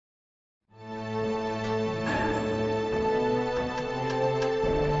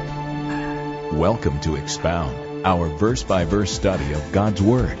Welcome to Expound, our verse-by-verse study of God's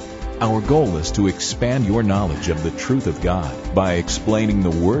Word. Our goal is to expand your knowledge of the truth of God by explaining the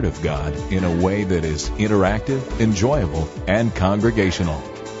Word of God in a way that is interactive, enjoyable, and congregational.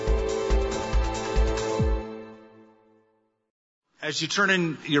 As you turn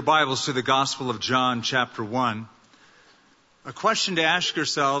in your Bibles to the Gospel of John, chapter 1, a question to ask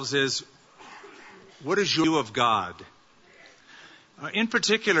yourselves is, what is your view of God? In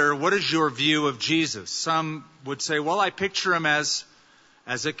particular, what is your view of Jesus? Some would say, well, I picture him as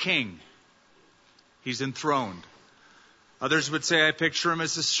a king. He's enthroned. Others would say, I picture him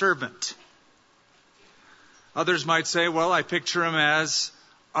as a servant. Others might say, well, I picture him as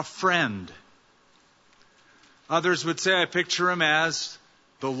a friend. Others would say, I picture him as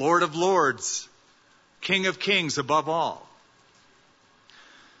the Lord of Lords, King of Kings above all.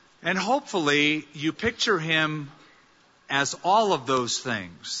 And hopefully you picture him as all of those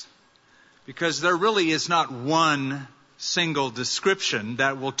things, because there really is not one single description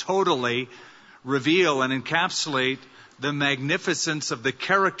that will totally reveal and encapsulate the magnificence of the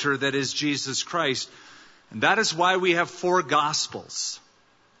character that is Jesus Christ. And that is why we have 4 Gospels.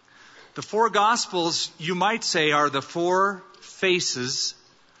 The 4 Gospels, you might say, are the 4 faces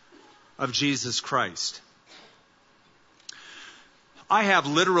of Jesus Christ. I have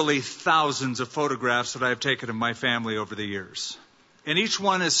literally thousands of photographs that I have taken of my family over the years. And each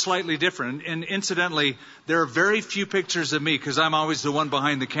one is slightly different. And incidentally, there are very few pictures of me because I'm always the one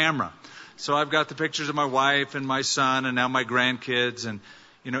behind the camera. So I've got the pictures of my wife and my son and now my grandkids. And,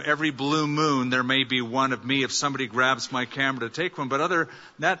 every blue moon there may be one of me if somebody grabs my camera to take one. But other than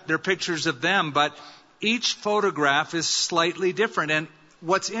that, they're pictures of them. But each photograph is slightly different. And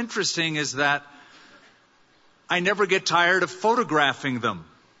what's interesting is that I never get tired of photographing them.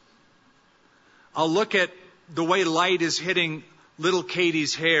 I'll look at the way light is hitting little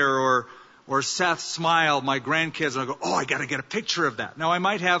Katie's hair or Seth's smile, my grandkids, and I'll go, oh, I got to get a picture of that. Now, I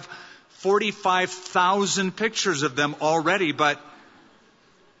might have 45,000 pictures of them already, but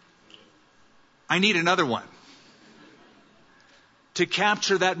I need another one to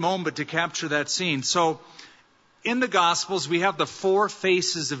capture that moment, to capture that scene. So in the Gospels, we have the 4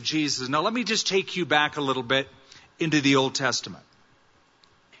 faces of Jesus. Now, let me just take you back a little bit into the Old Testament.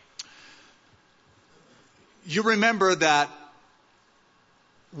 You remember that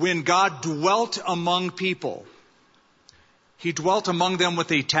when God dwelt among people, He dwelt among them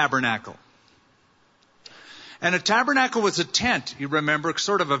with a tabernacle. And a tabernacle was a tent, you remember,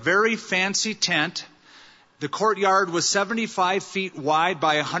 sort of a very fancy tent. The courtyard was 75 feet wide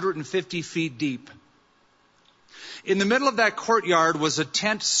by 150 feet deep. In the middle of that courtyard was a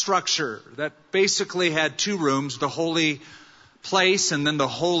tent structure that basically had 2 rooms, the holy place and then the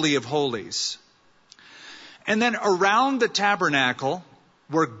Holy of Holies. And then around the tabernacle,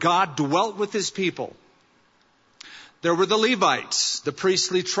 where God dwelt with His people, there were the Levites, the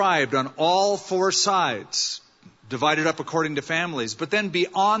priestly tribe on all 4 sides, divided up according to families. But then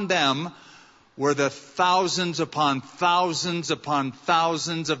beyond them were the thousands upon thousands upon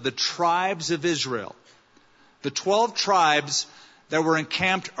thousands of the tribes of Israel. The 12 tribes that were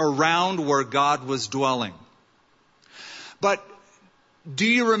encamped around where God was dwelling. But do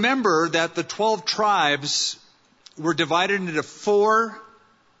you remember that the 12 tribes were divided into 4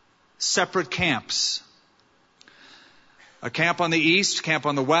 separate camps? A camp on the east, camp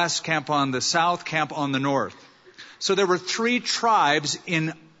on the west, camp on the south, camp on the north. So there were 3 tribes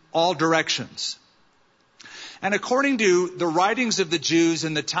in all directions. And according to the writings of the Jews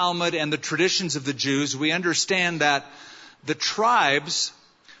and the Talmud and the traditions of the Jews, we understand that the tribes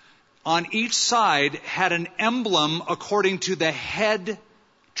on each side had an emblem according to the head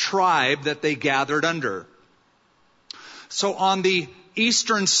tribe that they gathered under. So on the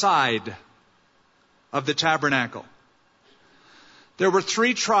eastern side of the tabernacle, there were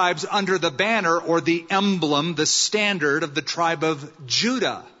 3 tribes under the banner or the emblem, the standard of the tribe of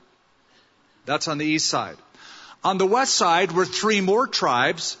Judah. That's on the east side. On the west side were 3 more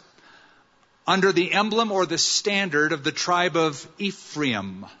tribes under the emblem or the standard of the tribe of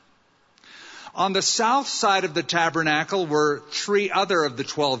Ephraim. On the south side of the tabernacle were 3 other of the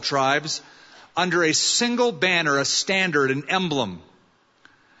 12 tribes under a single banner, a standard, an emblem.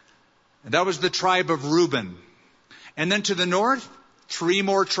 And that was the tribe of Reuben. And then to the north, 3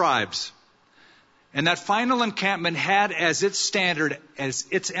 more tribes. And that final encampment had as its standard, as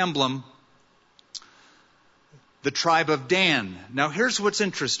its emblem, the tribe of Dan. Now here's what's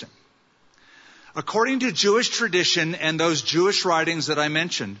interesting. According to Jewish tradition and those Jewish writings that I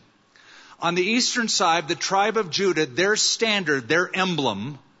mentioned, on the eastern side, the tribe of Judah, their standard, their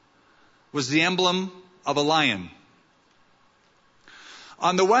emblem, was the emblem of a lion.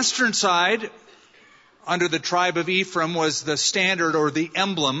 On the western side, under the tribe of Ephraim was the standard or the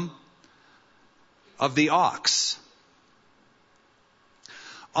emblem of the ox.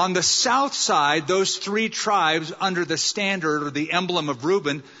 On the south side, those three tribes under the standard or the emblem of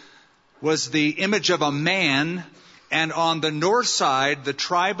Reuben was the image of a man. And on the north side, the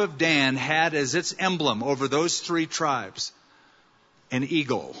tribe of Dan had as its emblem over those three tribes an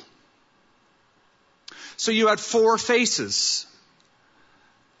eagle. So you had four faces.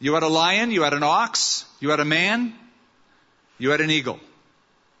 You had a lion, you had an ox, you had a man, you had an eagle.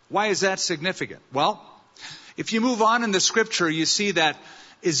 Why is that significant? Well, if you move on in the scripture, you see that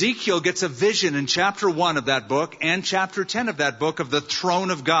Ezekiel gets a vision in chapter 1 of that book and chapter 10 of that book of the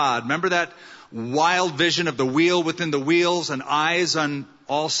throne of God. Remember that wild vision of the wheel within the wheels and eyes on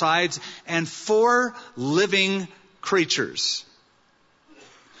all sides and four living creatures.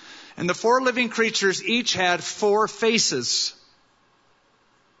 And the four living creatures each had four faces.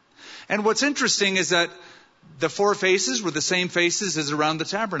 And what's interesting is that the four faces were the same faces as around the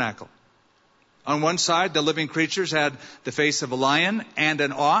tabernacle. On one side, the living creatures had the face of a lion and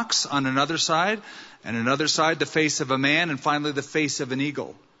an ox on another side, and another side, the face of a man, and finally the face of an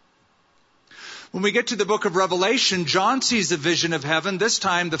eagle. When we get to the book of Revelation, John sees a vision of heaven. This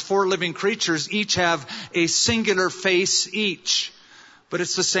time, the four living creatures each have a singular face each, but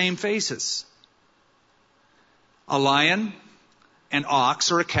it's the same faces. A lion, an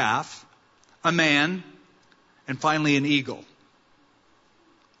ox or a calf, a man, and finally an eagle.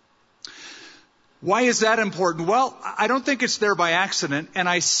 Why is that important? Well, I don't think it's there by accident, and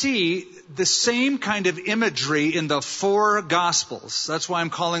I see the same kind of imagery in the four Gospels. That's why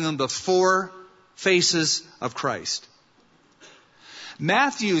I'm calling them the four faces of Christ.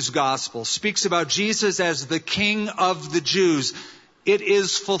 Matthew's Gospel speaks about Jesus as the King of the Jews. It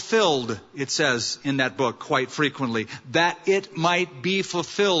is fulfilled, it says in that book quite frequently, that it might be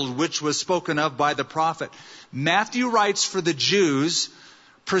fulfilled, which was spoken of by the prophet. Matthew writes for the Jews,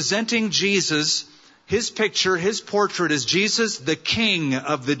 presenting Jesus, his picture, his portrait as Jesus, the King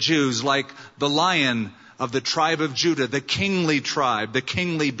of the Jews, like the lion of the tribe of Judah, the kingly tribe, the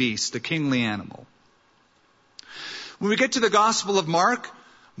kingly beast, the kingly animal. When we get to the Gospel of Mark,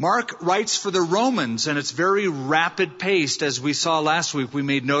 Mark writes for the Romans, and it's very rapid paced, as we saw last week, we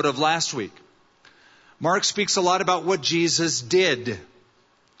made note of last week. Mark speaks a lot about what Jesus did.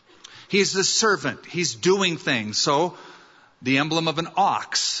 He's the servant. He's doing things. So, the emblem of an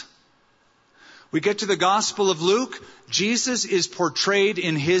ox. We get to the Gospel of Luke. Jesus is portrayed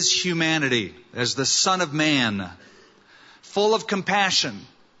in his humanity as the Son of Man, full of compassion.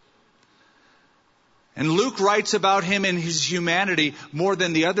 And Luke writes about him in his humanity more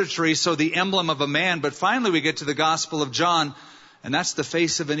than the other three, so the emblem of a man. But finally we get to the Gospel of John, and that's the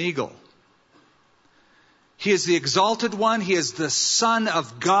face of an eagle. He is the exalted one. He is the Son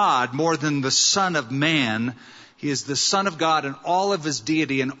of God more than the Son of Man. He is the Son of God in all of his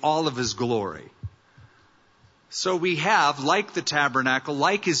deity and all of his glory. So we have, like the tabernacle,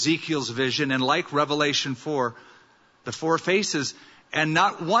 like Ezekiel's vision, and like Revelation 4, the four faces, and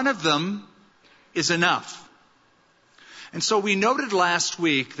not one of them is enough. And so we noted last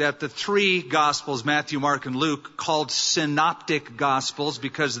week that the three Gospels, Matthew, Mark, and Luke, called synoptic Gospels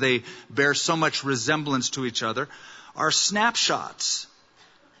because they bear so much resemblance to each other, are snapshots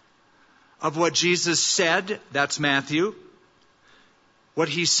of what Jesus said. That's Matthew. What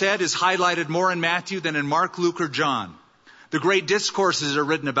he said is highlighted more in Matthew than in Mark, Luke, or John. The great discourses are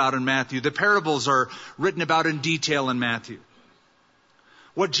written about in Matthew. The parables are written about in detail in Matthew.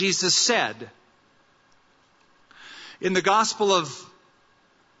 What Jesus said. In the Gospel of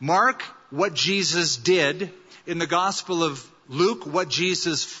Mark, what Jesus did. In the Gospel of Luke, what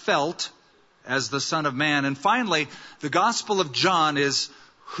Jesus felt as the Son of Man. And finally, the Gospel of John is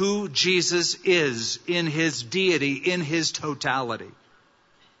who Jesus is in his deity, in his totality.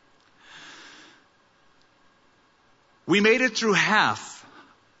 We made it through half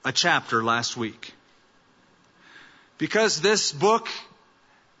a chapter last week. Because this book,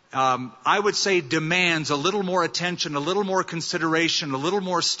 I would say, demands a little more attention, a little more consideration, a little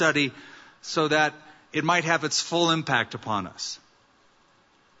more study, so that it might have its full impact upon us.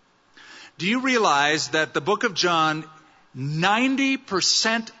 Do you realize that the book of John,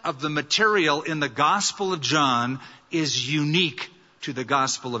 90% of the material in the Gospel of John is unique to the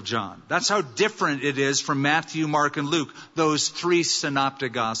Gospel of John? That's how different it is from Matthew, Mark, and Luke, those three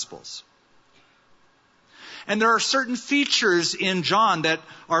synoptic Gospels. And there are certain features in John that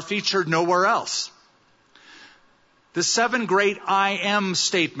are featured nowhere else. The 7 great I am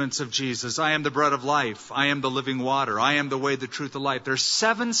statements of Jesus. I am the bread of life. I am the living water. I am the way, the truth, the life. There are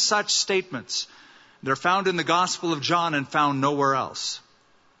 7 such statements. They're found in the Gospel of John and found nowhere else.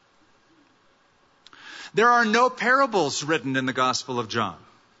 There are no parables written in the Gospel of John,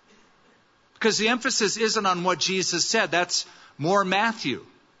 because the emphasis isn't on what Jesus said. That's more Matthew.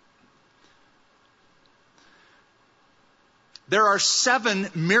 There are 7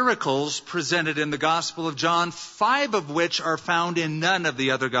 miracles presented in the Gospel of John, 5 of which are found in none of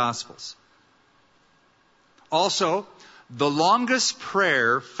the other Gospels. Also, the longest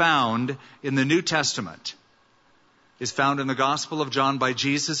prayer found in the New Testament is found in the Gospel of John by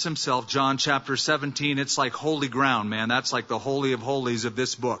Jesus himself, John chapter 17. It's like holy ground, man. That's like the holy of holies of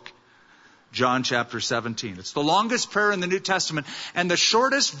this book. John chapter 17. It's the longest prayer in the New Testament, and the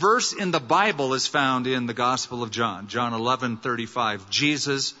shortest verse in the Bible is found in the Gospel of John. John 11:35.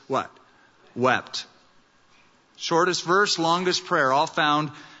 Jesus, what? Wept. Shortest verse, longest prayer, all found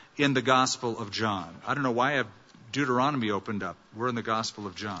in the Gospel of John. I don't know why I have Deuteronomy opened up. We're in the Gospel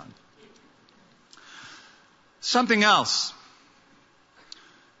of John. Something else.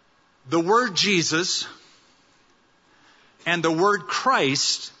 The word Jesus and the word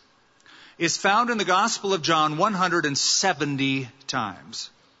Christ is found in the Gospel of John 170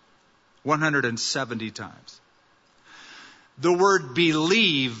 times. 170 times. The word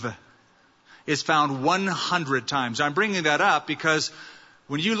believe is found 100 times. I'm bringing that up because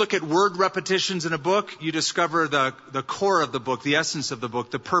when you look at word repetitions in a book, you discover the core of the book, the essence of the book,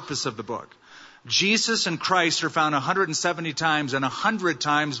 the purpose of the book. Jesus and Christ are found 170 times, and 100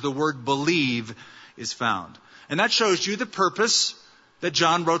 times the word believe is found. And that shows you the purpose that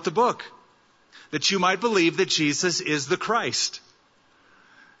John wrote the book, that you might believe that Jesus is the Christ.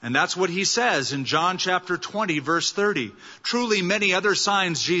 And that's what he says in John chapter 20, verse 30. Truly many other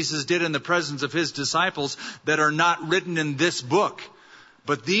signs Jesus did in the presence of his disciples that are not written in this book.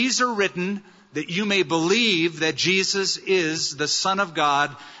 But these are written that you may believe that Jesus is the Son of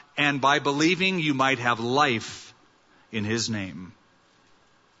God, and by believing you might have life in his name.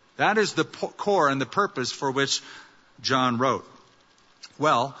 That is the core and the purpose for which John wrote.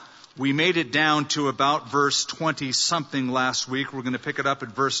 Well, we made it down to about verse 20-something last week. We're going to pick it up at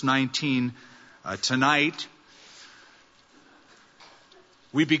verse 19 tonight.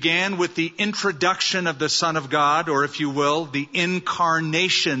 We began with the introduction of the Son of God, or if you will, the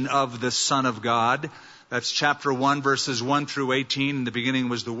incarnation of the Son of God. That's chapter 1, verses 1 through 18. In the beginning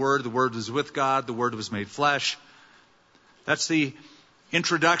was the Word was with God, the Word was made flesh. That's the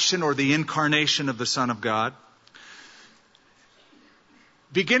introduction or the incarnation of the Son of God.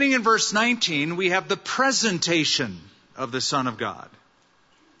 Beginning in verse 19, we have the presentation of the Son of God.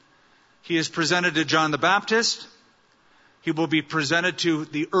 He is presented to John the Baptist. He will be presented to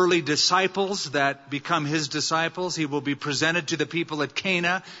the early disciples that become his disciples. He will be presented to the people at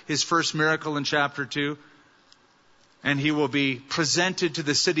Cana, his first miracle in chapter 2. And he will be presented to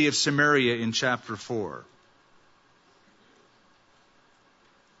the city of Samaria in chapter 4.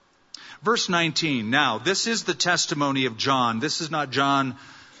 Verse 19. Now, this is the testimony of John. This is not John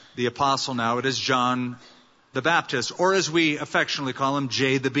the Apostle now. It is John the Baptist, or as we affectionately call him,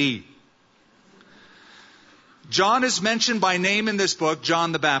 J the B. John is mentioned by name in this book,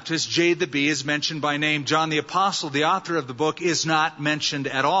 John the Baptist. J the B is mentioned by name. John the Apostle, the author of the book, is not mentioned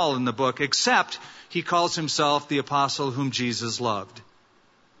at all in the book, except he calls himself the apostle whom Jesus loved.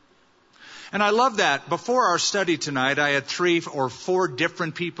 And I love that. Before our study tonight, I had 3 or 4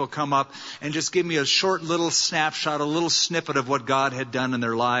 different people come up and just give me a short little snapshot, a little snippet of what God had done in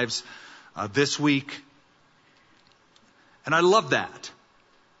their lives this week. And I love that.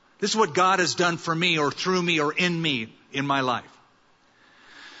 This is what God has done for me or through me or in me in my life.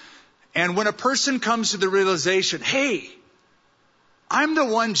 And when a person comes to the realization, hey, I'm the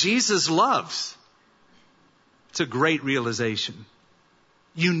one Jesus loves, it's a great realization.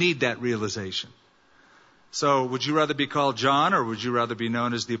 You need that realization. So would you rather be called John, or would you rather be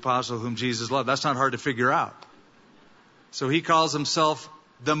known as the apostle whom Jesus loved? That's not hard to figure out. So he calls himself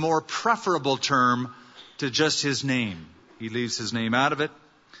the more preferable term to just his name. He leaves his name out of it,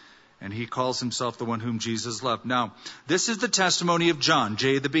 and he calls himself the one whom Jesus loved. Now, this is the testimony of John,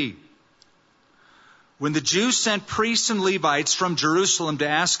 J the B. When the Jews sent priests and Levites from Jerusalem to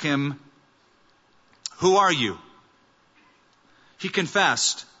ask him, "Who are you?" he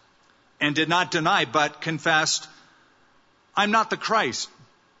confessed and did not deny, but confessed, "I'm not the Christ."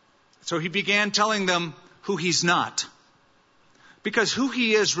 So he began telling them who he's not, because who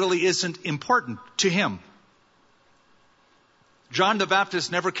he is really isn't important to him. John the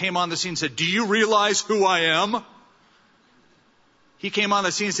Baptist never came on the scene and said, "Do you realize who I am?" He came on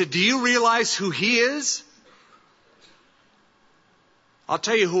the scene and said, "Do you realize who he is?" I'll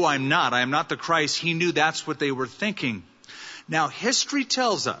tell you who I'm not. I am not the Christ. He knew that's what they were thinking. Now, history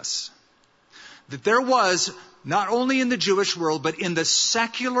tells us that there was, not only in the Jewish world, but in the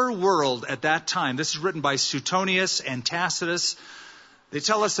secular world at that time. This is written by Suetonius and Tacitus. They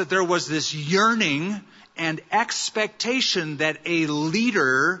tell us that there was this yearning and expectation that a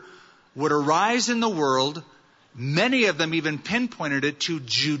leader would arise in the world. Many of them even pinpointed it to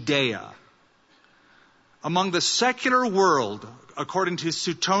Judea. Among the secular world, according to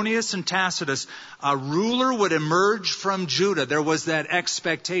Suetonius and Tacitus, a ruler would emerge from Judah. There was that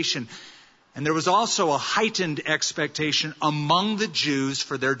expectation. And there was also a heightened expectation among the Jews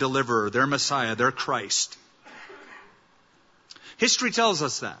for their deliverer, their Messiah, their Christ. History tells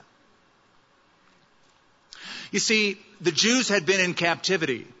us that. You see, the Jews had been in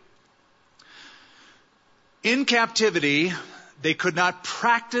captivity. In captivity, they could not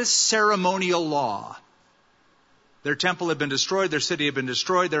practice ceremonial law. Their temple had been destroyed. Their city had been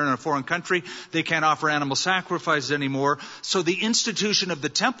destroyed. They're in a foreign country. They can't offer animal sacrifices anymore. So the institution of the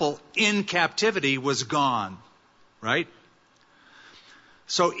temple in captivity was gone. Right?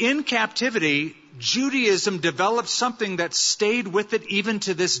 So in captivity, Judaism developed something that stayed with it even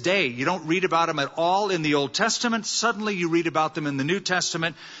to this day. You don't read about them at all in the Old Testament. Suddenly you read about them in the New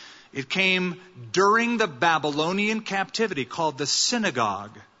Testament. It came during the Babylonian captivity called the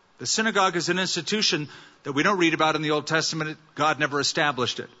synagogue. The synagogue is an institution that we don't read about in the Old Testament. God never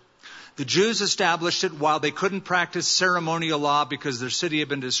established it. The Jews established it while they couldn't practice ceremonial law because their city had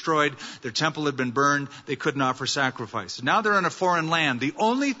been destroyed, their temple had been burned, they couldn't offer sacrifice. Now they're in a foreign land. The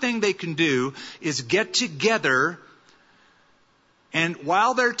only thing they can do is get together, and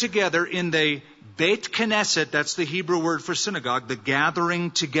while they're together in the Beit Knesset, that's the Hebrew word for synagogue, the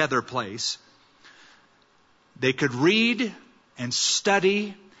gathering together place, they could read and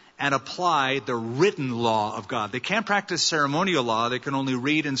study and apply the written law of God. They can't practice ceremonial law. They can only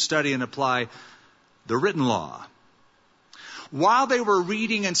read and study and apply the written law. While they were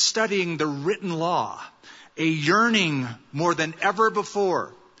reading and studying the written law, a yearning more than ever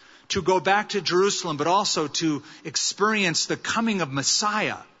before to go back to Jerusalem, but also to experience the coming of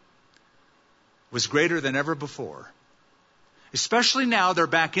Messiah, was greater than ever before. Especially now they're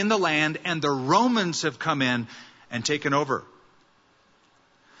back in the land and the Romans have come in and taken over.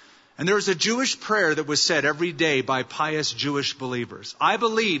 And there was a Jewish prayer that was said every day by pious Jewish believers. I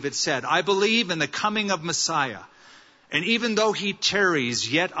believe, it said, I believe in the coming of Messiah. And even though he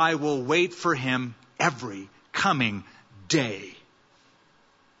tarries, yet I will wait for him every coming day.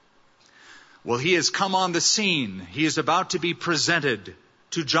 Well, he has come on the scene. He is about to be presented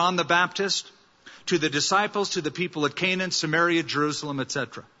to John the Baptist, to the disciples, to the people at Canaan, Samaria, Jerusalem,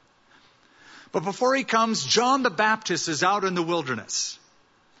 etc. But before he comes, John the Baptist is out in the wilderness.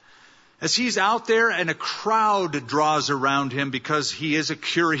 As he's out there and a crowd draws around him because he is a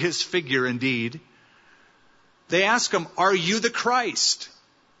curious figure indeed, they ask him, are you the Christ?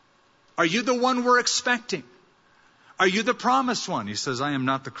 Are you the one we're expecting? Are you the promised one? He says, I am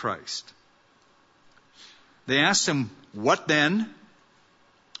not the Christ. They asked him, what then?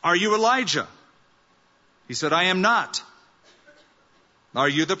 Are you Elijah? He said, I am not. Are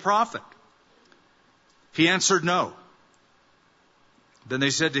you the prophet? He answered, no. Then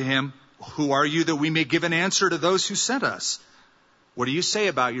they said to him, who are you that we may give an answer to those who sent us? What do you say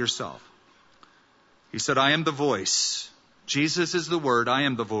about yourself? He said, I am the voice. Jesus is the word, I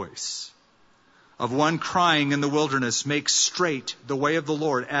am the voice of one crying in the wilderness, make straight the way of the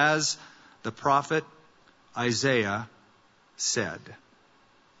Lord, as the prophet Isaiah said.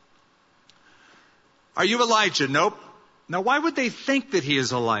 Are you Elijah? Nope. Now, why would they think that he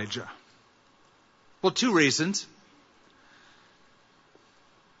is Elijah? Well, two reasons.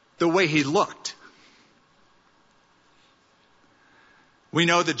 The way he looked. We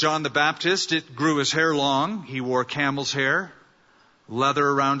know that John the Baptist, it grew his hair long. He wore camel's hair, leather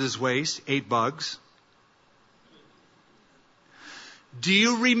around his waist, ate bugs. Do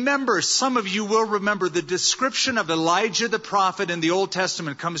you remember, some of you will remember, the description of Elijah the prophet in the Old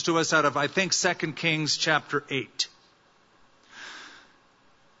Testament comes to us out of, I think, 2 Kings chapter 8.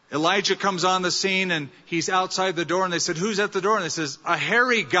 Elijah comes on the scene and he's outside the door and they said, who's at the door? And he says, a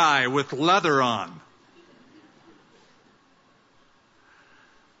hairy guy with leather on.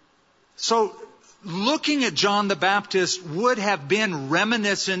 So looking at John the Baptist would have been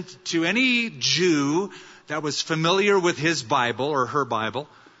reminiscent to any Jew that was familiar with his Bible or her Bible.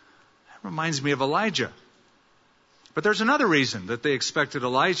 That reminds me of Elijah. But there's another reason that they expected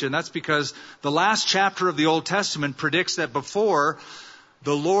Elijah, and that's because the last chapter of the Old Testament predicts that before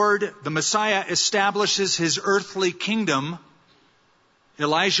the Lord, the Messiah, establishes his earthly kingdom,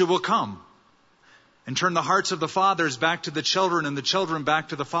 Elijah will come and turn the hearts of the fathers back to the children and the children back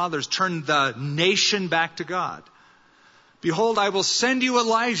to the fathers, turn the nation back to God. Behold, I will send you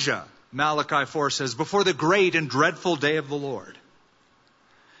Elijah Malachi 4 says, before the great and dreadful day of the Lord.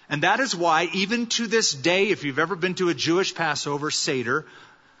 And that is why, even to this day, if you've ever been to a Jewish Passover Seder,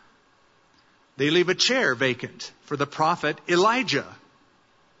 they leave a chair vacant for the prophet Elijah.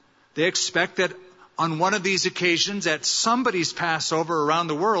 They expect that on one of these occasions at somebody's Passover around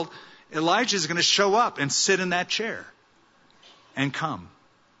the world, Elijah is going to show up and sit in that chair and come.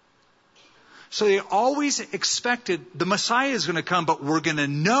 So they always expected the Messiah is going to come, but we're going to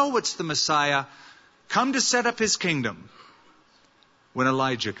know it's the Messiah, come to set up his kingdom, when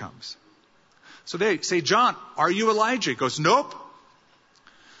Elijah comes. So they say, John, are you Elijah? He goes, nope.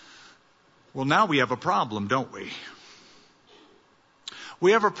 Well, now we have a problem, don't we?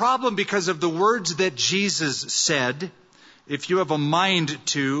 We have a problem because of the words that Jesus said. If you have a mind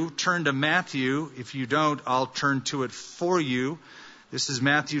to, turn to Matthew. If you don't, I'll turn to it for you. This is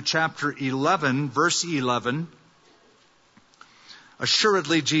Matthew chapter 11, verse 11.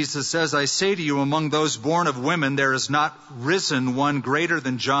 Assuredly, Jesus says, I say to you, among those born of women, there is not risen one greater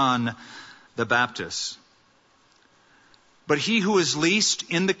than John the Baptist. But he who is least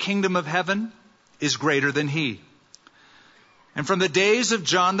in the kingdom of heaven is greater than he. And from the days of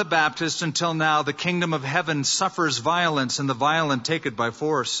John the Baptist until now, the kingdom of heaven suffers violence, and the violent take it by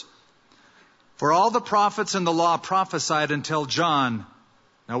force. For all the prophets and the law prophesied until John.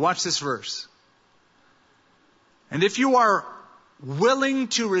 Now watch this verse. And if you are willing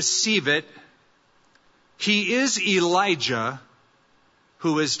to receive it, he is Elijah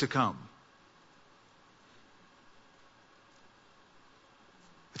who is to come.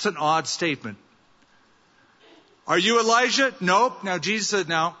 It's an odd statement. Are you Elijah? Nope. Now Jesus said,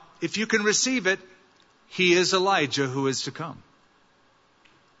 now, if you can receive it, he is Elijah who is to come.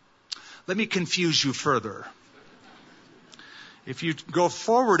 Let me confuse you further. If you go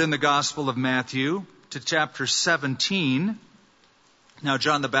forward in the Gospel of Matthew to chapter 17, now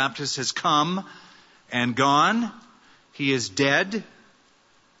John the Baptist has come and gone. He is dead.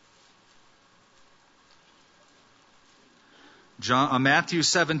 Matthew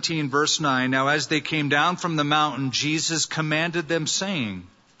 17, verse 9. Now as they came down from the mountain, Jesus commanded them, saying,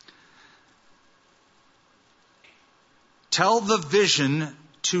 tell the vision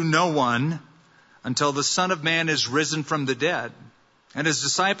to no one until the Son of Man is risen from the dead. And his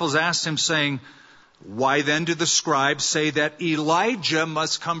disciples asked him, saying, why then do the scribes say that Elijah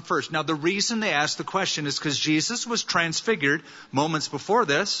must come first? Now the reason they asked the question is because Jesus was transfigured moments before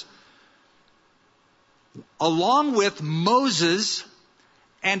this, along with Moses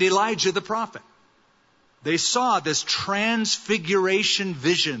and Elijah the prophet. They saw this transfiguration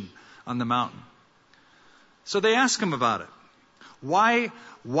vision on the mountain. So they asked him about it.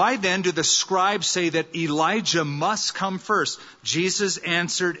 Why then do the scribes say that Elijah must come first? Jesus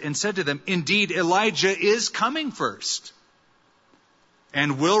answered and said to them, indeed, Elijah is coming first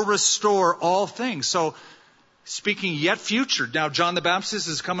and will restore all things. So speaking yet future, now John the Baptist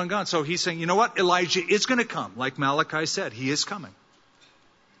is come and gone. So he's saying, you know what? Elijah is going to come. Like Malachi said, he is coming.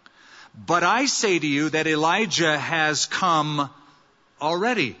 But I say to you that Elijah has come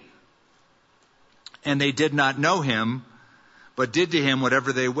already. And they did not know him, but did to him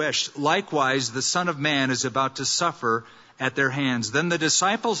whatever they wished. Likewise, the Son of Man is about to suffer at their hands. Then the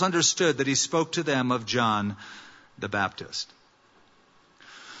disciples understood that he spoke to them of John the Baptist.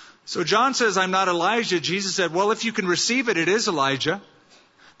 So John says, I'm not Elijah. Jesus said, well, if you can receive it, it is Elijah.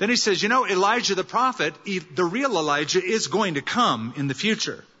 Then he says, you know, Elijah the prophet, the real Elijah, is going to come in the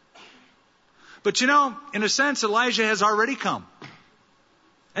future. But you know, in a sense, Elijah has already come.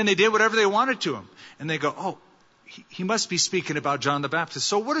 And they did whatever they wanted to him. And they go, oh, he must be speaking about John the Baptist.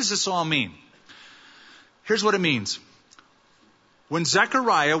 So what does this all mean? Here's what it means. When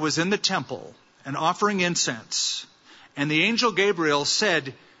Zechariah was in the temple and offering incense, and the angel Gabriel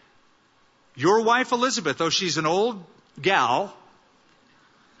said, your wife Elizabeth, though she's an old gal,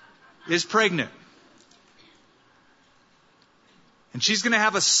 is pregnant. And she's going to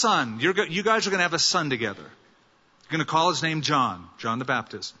have a son. You guys are going to have a son together. You're going to call his name John the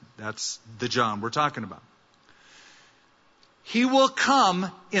Baptist. That's the John we're talking about. He will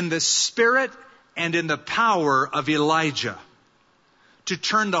come in the spirit and in the power of Elijah to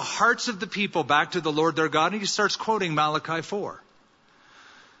turn the hearts of the people back to the Lord their God. And he starts quoting Malachi 4.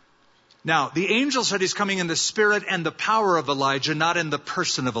 Now, the angel said he's coming in the spirit and the power of Elijah, not in the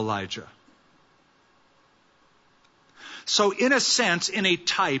person of Elijah. So in a sense, in a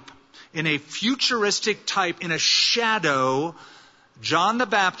type, in a futuristic type, in a shadow, John the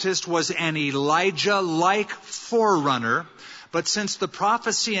Baptist was an Elijah-like forerunner. But since the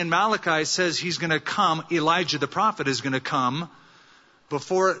prophecy in Malachi says he's going to come, Elijah the prophet is going to come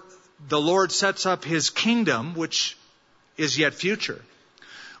before the Lord sets up his kingdom, which is yet future.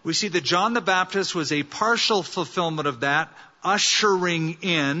 we see that John the Baptist was a partial fulfillment of that, ushering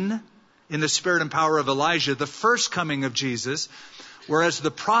in the spirit and power of Elijah, the first coming of Jesus, whereas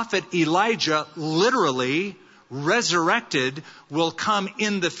the prophet Elijah, literally resurrected, will come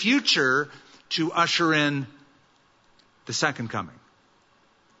in the future to usher in the second coming.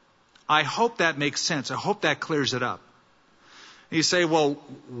 I hope that makes sense. I hope that clears it up. You say, well,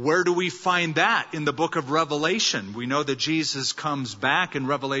 where do we find that in the book of Revelation? We know that Jesus comes back in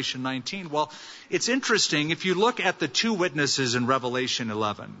Revelation 19. Well, it's interesting. If you look at the two witnesses in Revelation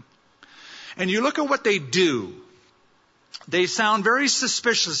 11, and you look at what they do, they sound very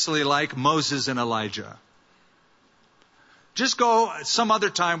suspiciously like Moses and Elijah. Just go some other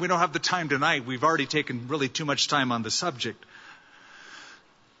time. We don't have the time tonight. We've already taken really too much time on the subject.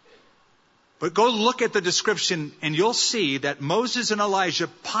 But go look at the description and you'll see that Moses and Elijah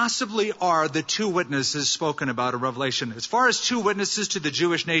possibly are the two witnesses spoken about in Revelation. As far as two witnesses to the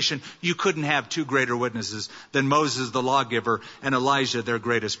Jewish nation, you couldn't have two greater witnesses than Moses the lawgiver and Elijah their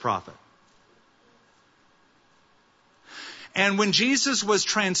greatest prophet. And when Jesus was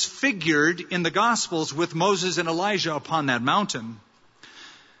transfigured in the Gospels with Moses and Elijah upon that mountain,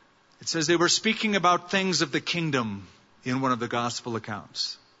 it says they were speaking about things of the kingdom in one of the Gospel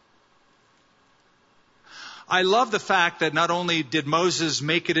accounts. I love the fact that not only did Moses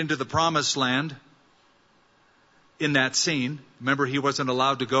make it into the promised land in that scene, remember he wasn't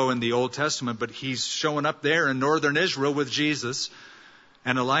allowed to go in the Old Testament, but he's showing up there in northern Israel with Jesus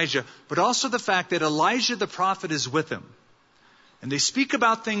and Elijah, but also the fact that Elijah the prophet is with him. And they speak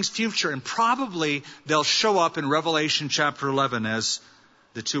about things future, and probably they'll show up in Revelation chapter 11 as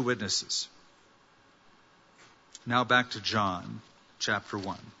the two witnesses. Now back to John chapter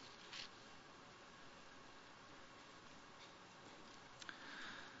 1.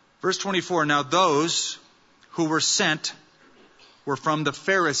 Verse 24, now those who were sent were from the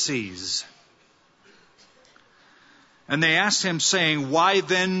Pharisees. And they asked him, saying, why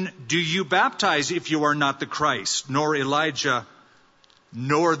then do you baptize if you are not the Christ, nor Elijah,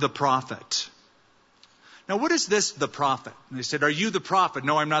 nor the prophet? Now what is this, the prophet? And they said, are you the prophet?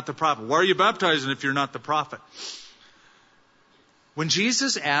 No, I'm not the prophet. Why are you baptizing if you're not the prophet? When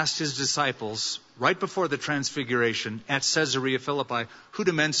Jesus asked his disciples, right before the transfiguration at Caesarea Philippi, who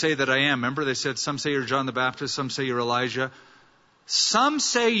do men say that I am? Remember, they said, some say you're John the Baptist, some say you're Elijah. Some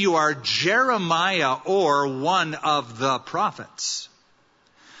say you are Jeremiah or one of the prophets.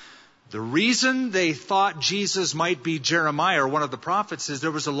 The reason they thought Jesus might be Jeremiah or one of the prophets is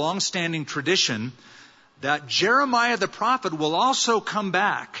there was a long-standing tradition that Jeremiah the prophet will also come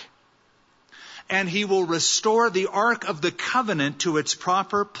back. And he will restore the Ark of the Covenant to its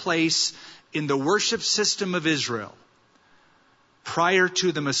proper place in the worship system of Israel prior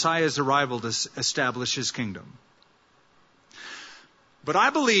to the Messiah's arrival to establish his kingdom. But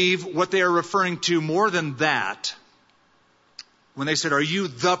I believe what they are referring to more than that, when they said, are you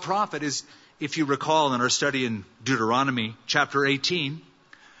the prophet, is, if you recall in our study in Deuteronomy chapter 18,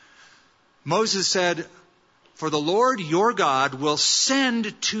 Moses said, for the Lord your God will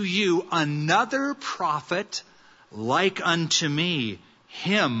send to you another prophet like unto me.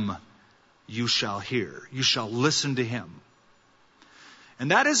 Him you shall hear. You shall listen to him.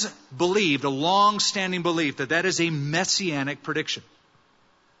 And that is believed, a long-standing belief, that is a messianic prediction.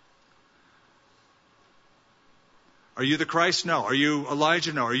 Are you the Christ? No. Are you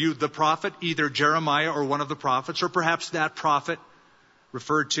Elijah? No. Are you the prophet? Either Jeremiah or one of the prophets, or perhaps that prophet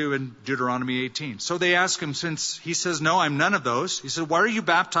referred to in Deuteronomy 18. So they ask him, since he says, no, I'm none of those. He said, why are you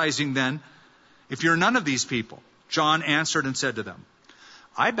baptizing then if you're none of these people? John answered and said to them,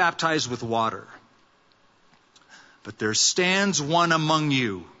 I baptize with water, but there stands one among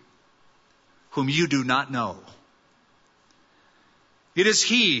you whom you do not know. It is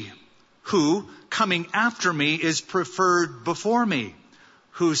he who, coming after me, is preferred before me,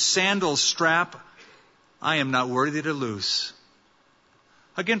 whose sandal strap I am not worthy to loose.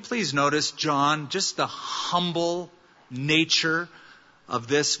 Again, please notice, John, just the humble nature of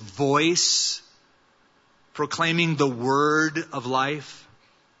this voice proclaiming the word of life.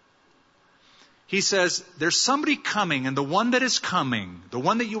 He says, there's somebody coming, and the one that is coming, the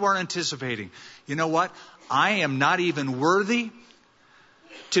one that you are anticipating, you know what? I am not even worthy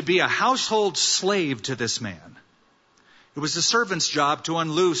to be a household slave to this man. It was the servant's job to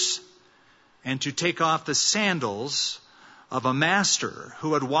unloose and to take off the sandals of a master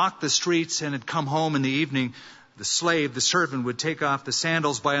who had walked the streets and had come home in the evening. The slave, the servant, would take off the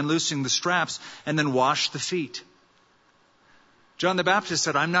sandals by unloosing the straps and then wash the feet. John the Baptist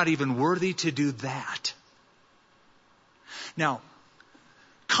said, I'm not even worthy to do that. Now,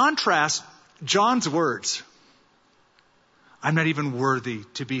 contrast John's words. I'm not even worthy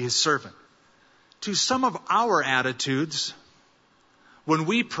to be his servant. To some of our attitudes, when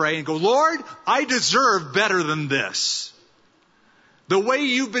we pray and go, Lord, I deserve better than this. The way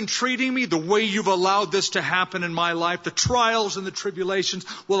you've been treating me, the way you've allowed this to happen in my life, the trials and the tribulations,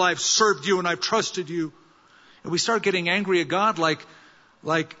 well, I've served you and I've trusted you. And we start getting angry at God like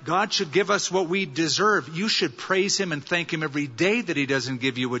God should give us what we deserve. You should praise him and thank him every day that he doesn't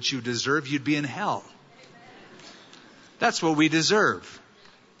give you what you deserve. You'd be in hell. That's what we deserve.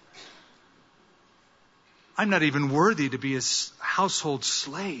 I'm not even worthy to be a household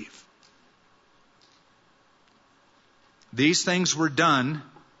slave. These things were done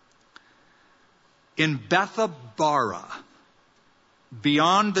in Bethabara,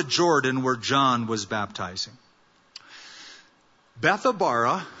 beyond the Jordan where John was baptizing.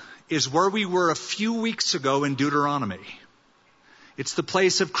 Bethabara is where we were a few weeks ago in Deuteronomy. It's the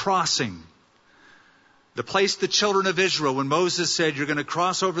place of crossing. The place the children of Israel, when Moses said, you're going to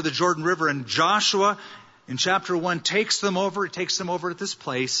cross over the Jordan River, and Joshua in chapter 1 takes them over at this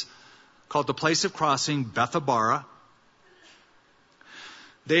place called the place of crossing, Bethabara.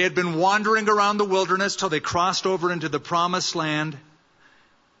 They had been wandering around the wilderness till they crossed over into the promised land.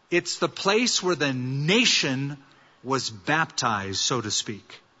 It's the place where the nation was baptized, so to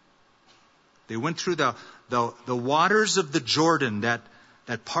speak. They went through the waters of the Jordan that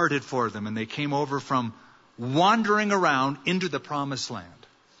parted for them, and they came over from wandering around into the promised land.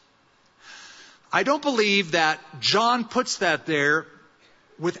 I don't believe that John puts that there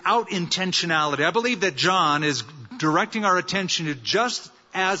without intentionality. I believe that John is directing our attention to just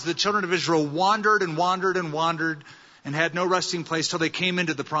as the children of Israel wandered and wandered and wandered and had no resting place till they came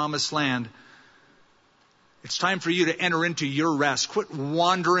into the promised land. It's time for you to enter into your rest. Quit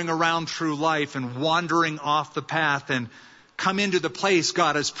wandering around through life and wandering off the path and come into the place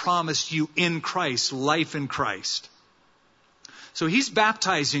God has promised you in Christ, life in Christ. So he's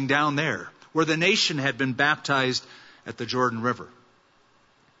baptizing down there where the nation had been baptized at the Jordan River.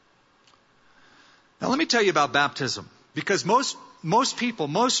 Now let me tell you about baptism, because most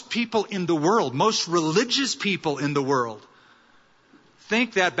people in the world, most religious people in the world,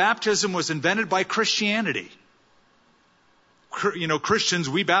 think that baptism was invented by Christianity. Christians,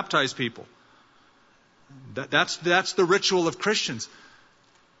 we baptize people. That's the ritual of Christians.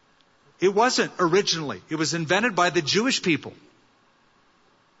 It wasn't originally. It was invented by the Jewish people.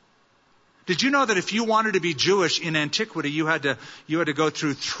 Did you know that if you wanted to be Jewish in antiquity, you had to go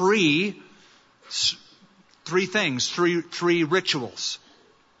through three rituals?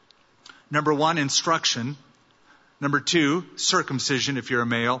 Number 1, instruction. Number 2, circumcision if you're a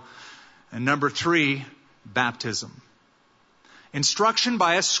male. And number 3, baptism. Instruction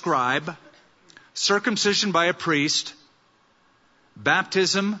by a scribe, circumcision by a priest,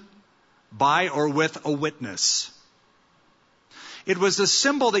 baptism by or with a witness. It was a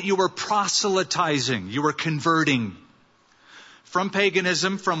symbol that you were proselytizing, you were converting from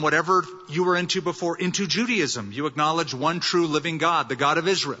paganism, from whatever you were into before, into Judaism. You acknowledge one true living God, the God of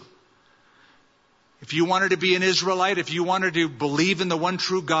Israel. If you wanted to be an Israelite, if you wanted to believe in the one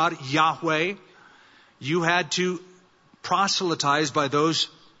true God, Yahweh, you had to proselytize by those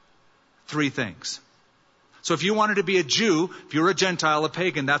 3 things. So if you wanted to be a Jew, if you were a Gentile, a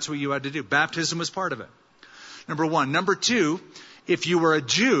pagan, that's what you had to do. Baptism was part of it. Number 1. Number 2, if you were a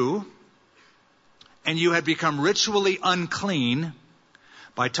Jew and you had become ritually unclean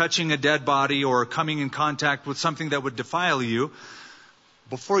by touching a dead body or coming in contact with something that would defile you,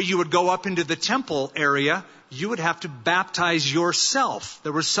 before you would go up into the temple area, you would have to baptize yourself.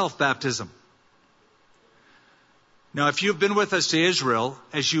 There was self-baptism. Now, if you've been with us to Israel,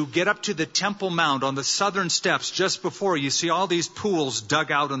 as you get up to the Temple Mount on the southern steps just before, you see all these pools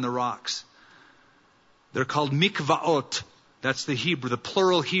dug out in the rocks. They're called mikvaot. That's the Hebrew, the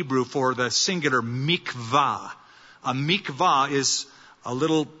plural Hebrew for the singular mikvah. A mikvah is a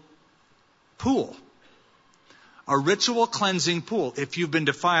little pool. A ritual cleansing pool. If you've been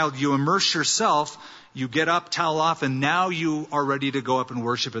defiled, you immerse yourself, you get up, towel off, and now you are ready to go up and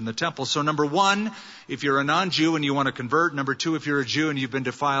worship in the temple. So number 1, if you're a non-Jew and you want to convert. Number 2, if you're a Jew and you've been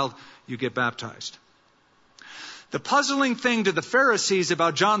defiled, you get baptized. The puzzling thing to the Pharisees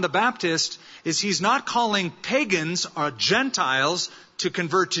about John the Baptist is he's not calling pagans or Gentiles to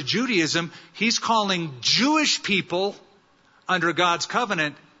convert to Judaism. He's calling Jewish people under God's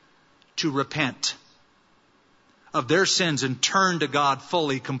covenant to repent of their sins and turn to God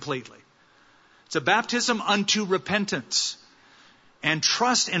fully, completely. It's a baptism unto repentance and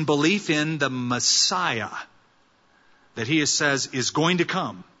trust and belief in the Messiah that he says is going to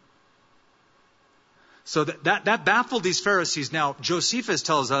come. So that baffled these Pharisees. Now, Josephus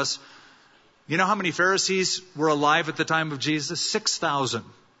tells us, You know how many Pharisees were alive at the time of Jesus? 6,000.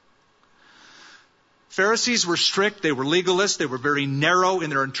 Pharisees were strict. They were legalists. They were very narrow in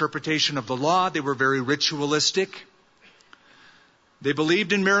their interpretation of the law. They were very ritualistic. They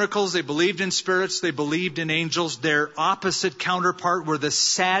believed in miracles. They believed in spirits. They believed in angels. Their opposite counterpart were the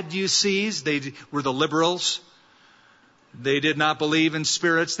Sadducees. They were the liberals. They did not believe in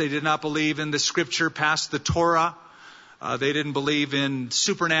spirits. They did not believe in the scripture past the Torah. They didn't believe in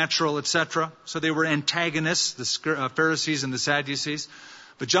supernatural, etc. So they were antagonists, the Pharisees and the Sadducees.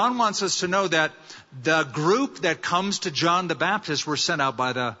 But John wants us to know that the group that comes to John the Baptist were sent out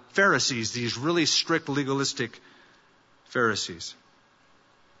by the Pharisees, these really strict legalistic Pharisees.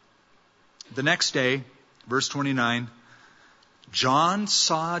 The next day, verse 29, John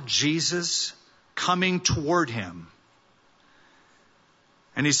saw Jesus coming toward him.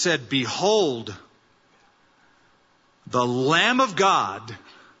 And he said, "Behold, the Lamb of God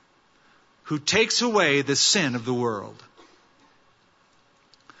who takes away the sin of the world."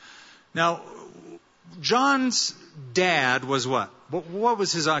 Now, John's dad was what? What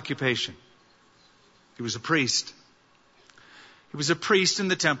was his occupation? He was a priest. He was a priest in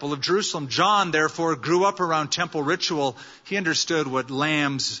the temple of Jerusalem. John, therefore, grew up around temple ritual. He understood what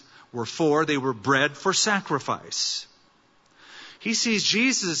lambs were for. They were bred for sacrifice. He sees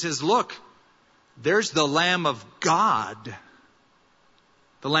Jesus and says, "Look, there's the Lamb of God.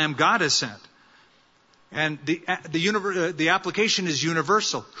 The Lamb God has sent." And the application is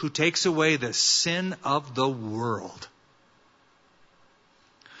universal. Who takes away the sin of the world.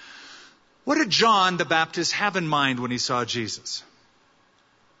 What did John the Baptist have in mind when he saw Jesus?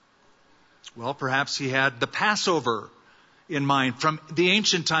 Well, perhaps he had the Passover in mind. From the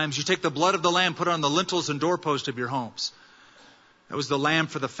ancient times, you take the blood of the lamb, put it on the lintels and doorpost of your homes. That was the lamb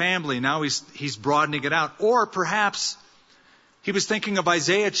for the family. Now he's broadening it out. Or perhaps he was thinking of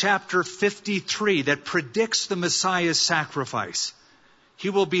Isaiah chapter 53 that predicts the Messiah's sacrifice.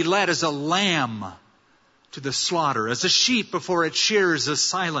 He will be led as a lamb to the slaughter, as a sheep before its shears is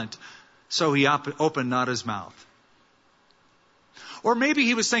silent. So he opened not his mouth. Or maybe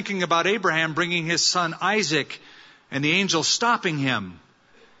he was thinking about Abraham bringing his son Isaac and the angel stopping him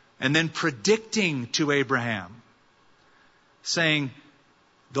and then predicting to Abraham, saying,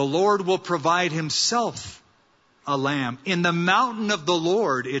 "The Lord will provide himself a lamb. In the mountain of the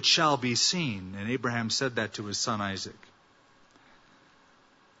Lord it shall be seen." And Abraham said that to his son Isaac.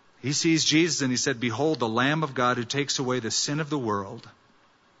 He sees Jesus and he said, "Behold, the Lamb of God who takes away the sin of the world.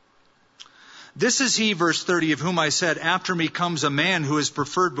 This is he," verse 30, "of whom I said, after me comes a man who is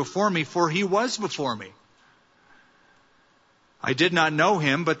preferred before me, for he was before me. I did not know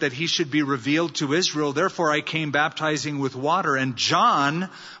him, but that he should be revealed to Israel. Therefore I came baptizing with water. And John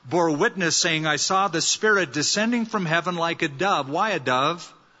bore witness, saying, I saw the Spirit descending from heaven like a dove." Why a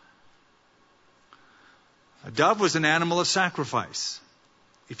dove? A dove was an animal of sacrifice.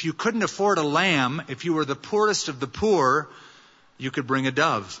 If you couldn't afford a lamb, if you were the poorest of the poor, you could bring a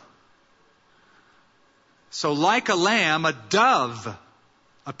dove. So like a lamb, a dove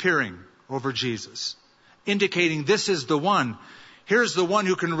appearing over Jesus, indicating this is the one. Here's the one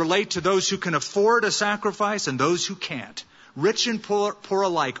who can relate to those who can afford a sacrifice and those who can't. Rich and poor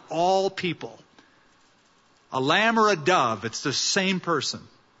alike, all people. A lamb or a dove, it's the same person.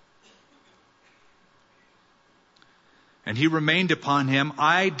 And he remained upon him.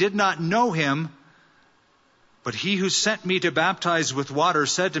 I did not know him, but he who sent me to baptize with water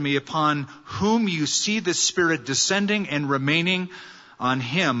said to me, upon whom you see the Spirit descending and remaining on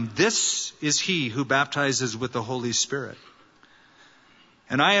him, this is he who baptizes with the Holy Spirit.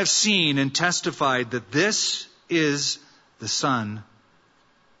 And I have seen and testified that this is the Son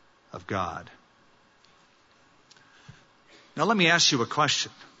of God. Now let me ask you a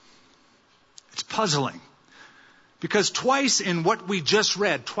question. It's puzzling. Because twice in what we just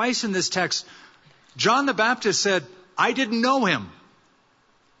read, twice in this text, John the Baptist said, I didn't know him.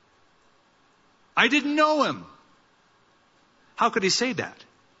 I didn't know him. How could he say that?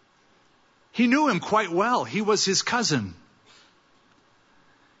 He knew him quite well. He was his cousin.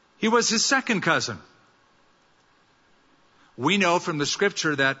 He was his second cousin. We know from the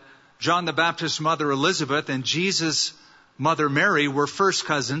scripture that John the Baptist's mother Elizabeth and Jesus' mother Mary were first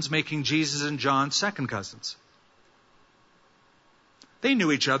cousins, making Jesus and John second cousins. They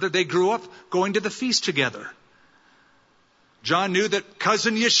knew each other. They grew up going to the feast together. John knew that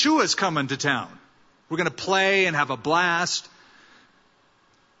cousin Yeshua's coming to town. We're going to play and have a blast.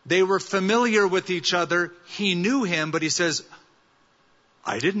 They were familiar with each other. He knew him, but he says,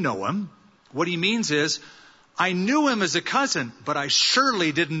 I didn't know him. What he means is, I knew him as a cousin, but I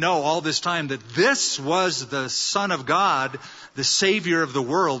surely didn't know all this time that this was the Son of God, the Savior of the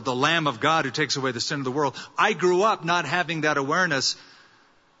world, the Lamb of God who takes away the sin of the world. I grew up not having that awareness.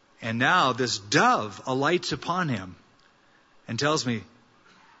 And now this dove alights upon him and tells me,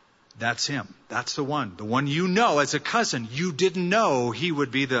 that's him. That's the one you know as a cousin. You didn't know he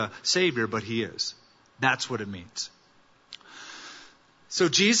would be the Savior, but he is. That's what it means. So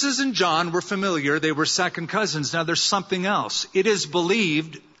Jesus and John were familiar. They were second cousins. Now there's something else. It is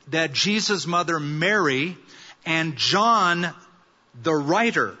believed that Jesus' mother Mary and John the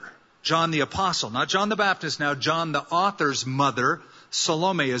writer, John the apostle, not John the Baptist now, John the author's mother,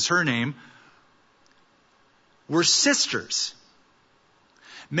 Salome is her name, were sisters,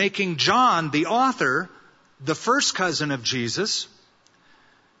 making John the author the first cousin of Jesus,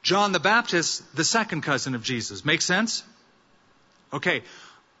 John the Baptist the second cousin of Jesus. Make sense? Okay,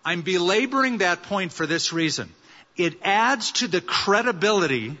 I'm belaboring that point for this reason. It adds to the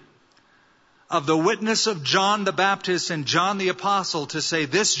credibility of the witness of John the Baptist and John the Apostle to say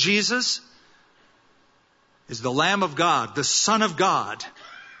this Jesus is the Lamb of God, the Son of God,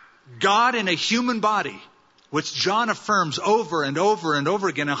 God in a human body, which John affirms over and over and over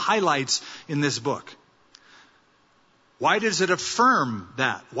again and highlights in this book. Why does it affirm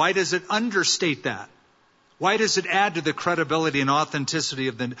that? Why does it understate that? Why does it add to the credibility and authenticity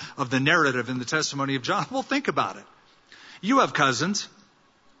of the narrative in the testimony of John? Well, think about it. You have cousins.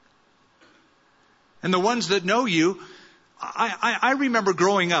 And the ones that know you, I remember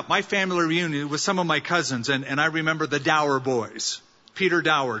growing up, my family reunion with some of my cousins, and I remember the Dower boys, Peter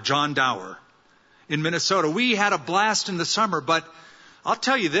Dower, John Dower, in Minnesota. We had a blast in the summer, but I'll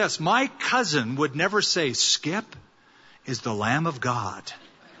tell you this, my cousin would never say, Skip is the Lamb of God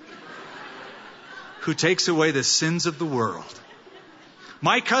who takes away the sins of the world.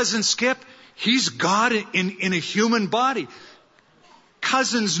 My cousin Skip, he's God in a human body.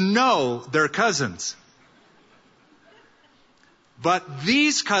 Cousins know they're cousins. But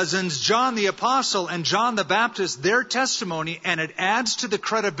these cousins, John the Apostle and John the Baptist, their testimony, and it adds to the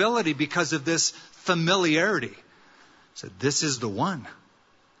credibility because of this familiarity. Said, this is the one.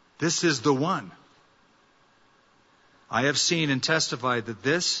 This is the one. I have seen and testified that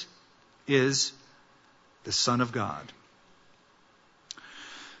this is the Son of God.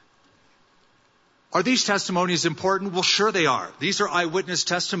 Are these testimonies important? Well, sure they are. These are eyewitness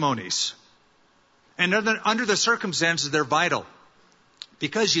testimonies. And under the circumstances, they're vital.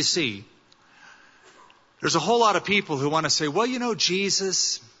 Because you see, there's a whole lot of people who want to say, well, you know,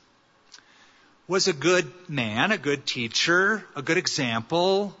 Jesus was a good man, a good teacher, a good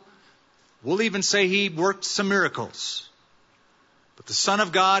example. We'll even say he worked some miracles. But the Son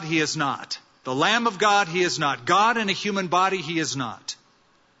of God, he is not. The Lamb of God, he is not. God in a human body, he is not.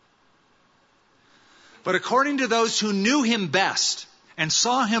 But according to those who knew him best and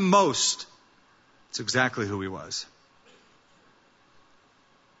saw him most, it's exactly who he was.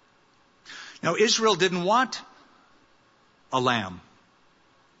 Now, Israel didn't want a lamb.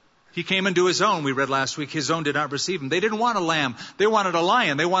 He came into his own. We read last week, his own did not receive him. They didn't want a lamb. They wanted a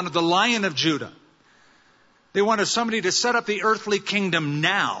lion. They wanted the Lion of Judah. They wanted somebody to set up the earthly kingdom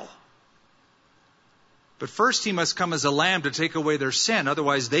now. But first he must come as a lamb to take away their sin.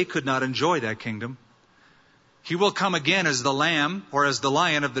 Otherwise they could not enjoy that kingdom. He will come again as the lamb or as the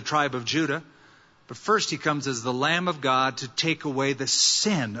lion of the tribe of Judah. But first he comes as the Lamb of God to take away the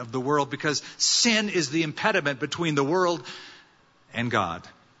sin of the world, because sin is the impediment between the world and God.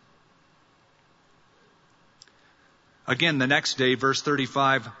 Again, the next day, verse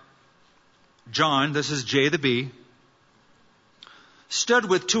 35, John, this is J the B, stood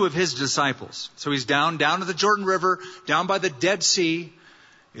with two of his disciples. So he's down to the Jordan River, down by the Dead Sea.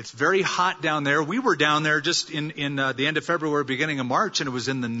 It's very hot down there. We were down there just in the end of February, beginning of March, and it was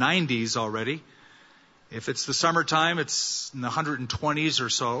in the 90s already. If it's the summertime, it's in the 120s or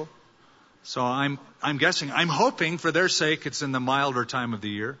so. So I'm guessing, I'm hoping for their sake, it's in the milder time of the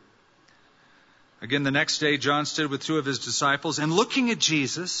year. Again, the next day, John stood with two of his disciples, and looking at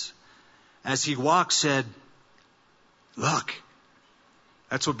Jesus as he walked, said, look.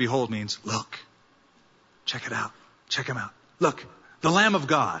 That's what behold means. Look. Check it out. Check him out. Look, the Lamb of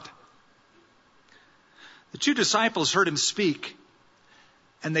God. The two disciples heard him speak,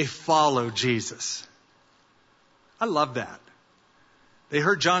 and they followed Jesus. I love that. They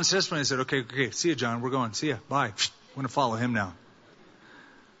heard John's testimony and said, okay, see you, John. We're going. See you. Bye. I'm going to follow him now.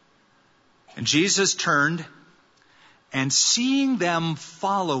 And Jesus turned and seeing them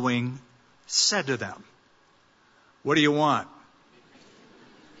following, said to them, what do you want?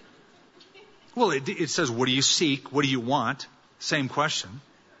 Well, it says, what do you seek? What do you want? Same question.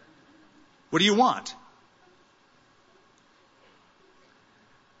 What do you want?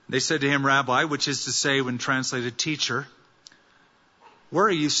 They said to him, Rabbi, which is to say, when translated, teacher, where are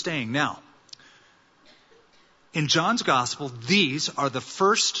you staying? Now, in John's Gospel, these are the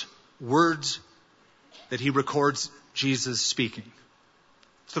first words that he records Jesus speaking.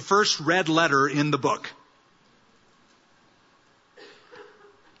 It's the first red letter in the book.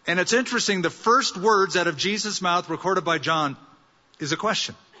 And it's interesting, the first words out of Jesus' mouth recorded by John is a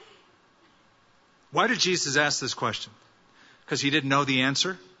question. Why did Jesus ask this question? Because he didn't know the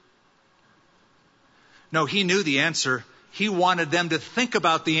answer? No, he knew the answer. He wanted them to think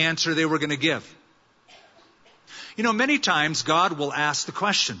about the answer they were going to give. You know, many times God will ask the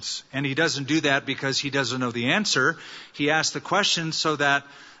questions, and he doesn't do that because he doesn't know the answer. He asks the question so that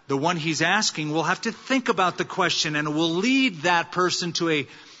the one he's asking will have to think about the question, and it will lead that person to a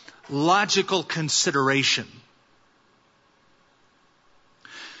logical consideration.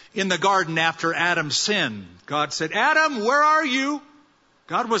 In the garden after Adam sinned, God said, Adam, where are you?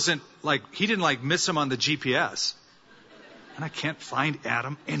 God he didn't miss him on the GPS. And I can't find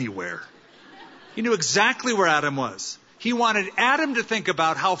Adam anywhere. He knew exactly where Adam was. He wanted Adam to think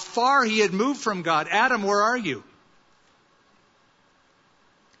about how far he had moved from God. Adam, where are you?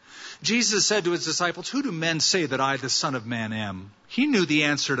 Jesus said to his disciples, who do men say that I, the Son of Man, am? He knew the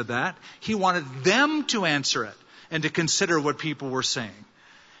answer to that. He wanted them to answer it and to consider what people were saying.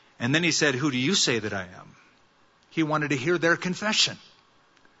 And then he said, who do you say that I am? He wanted to hear their confession.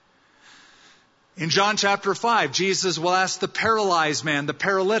 In John chapter 5, Jesus will ask the paralyzed man, the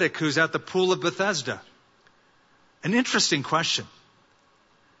paralytic who's at the pool of Bethesda. An interesting question.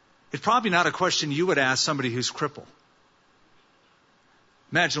 It's probably not a question you would ask somebody who's crippled.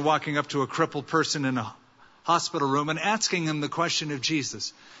 Imagine walking up to a crippled person in a hospital room and asking him the question of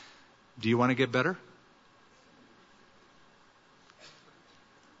Jesus. Do you want to get better?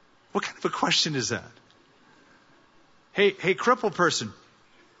 What kind of a question is that? Hey, crippled person,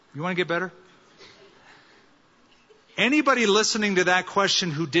 you want to get better? Anybody listening to that question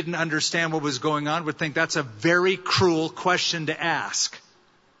who didn't understand what was going on would think that's a very cruel question to ask.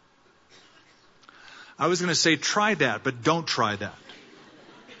 I was going to say try that, but don't try that.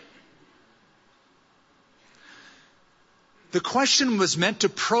 The question was meant to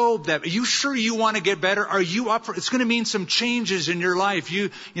probe that. Are you sure you want to get better? Are you up for it? It's going to mean some changes in your life.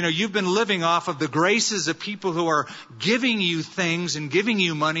 You've been living off of the graces of people who are giving you things and giving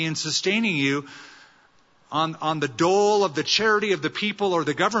you money and sustaining you on the dole of the charity of the people or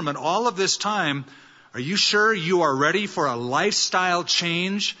the government all of this time. Are you sure you are ready for a lifestyle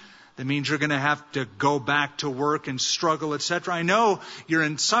change? That means you're going to have to go back to work and struggle, etc. I know you're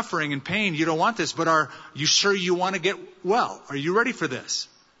in suffering and pain. You don't want this, but are you sure you want to get well? Are you ready for this?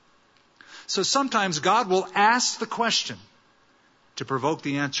 So sometimes God will ask the question to provoke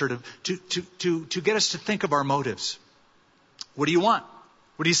the answer, to get us to think of our motives. What do you want?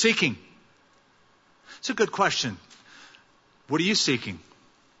 What are you seeking? It's a good question. What are you seeking?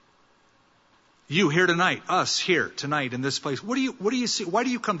 You here tonight, us here tonight in this place. What do you see? Why do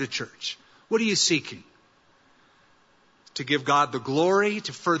you come to church? What are you seeking? To give God the glory,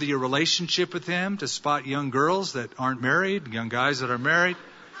 to further your relationship with Him, to spot young girls that aren't married, young guys that are married.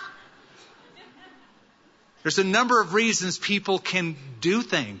 There's a number of reasons people can do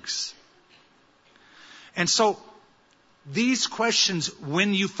things. And so these questions,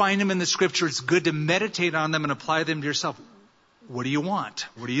 when you find them in the Scripture, it's good to meditate on them and apply them to yourself. What do you want?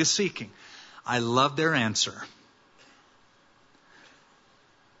 What are you seeking? I love their answer.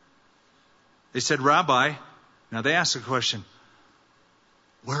 They said, Rabbi, now they asked a question,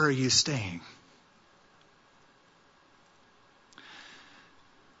 where are you staying?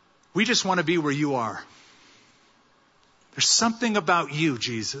 We just want to be where you are. There's something about you,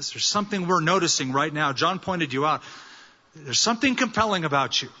 Jesus. There's something we're noticing right now. John pointed you out. There's something compelling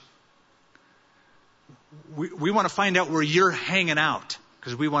about you. We want to find out where you're hanging out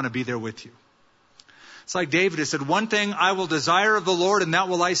because we want to be there with you. It's like David has said, one thing I will desire of the Lord, and that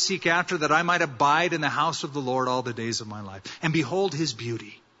will I seek after, that I might abide in the house of the Lord all the days of my life, and behold His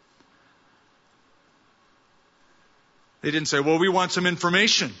beauty. They didn't say, well, we want some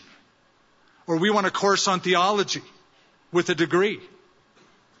information, or we want a course on theology with a degree,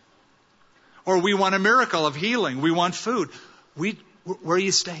 or we want a miracle of healing, we want food. Where are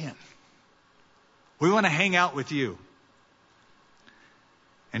you staying? We want to hang out with you.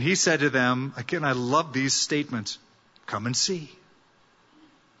 And He said to them, again, I love these statements, come and see.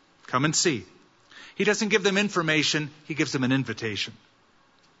 Come and see. He doesn't give them information, He gives them an invitation.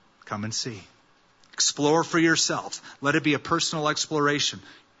 Come and see. Explore for yourself. Let it be a personal exploration.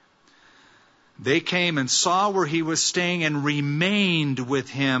 They came and saw where He was staying and remained with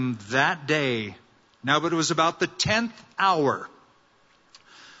Him that day. Now, but it was about the 10th hour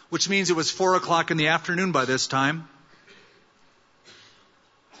which means it was 4 o'clock in the afternoon by this time.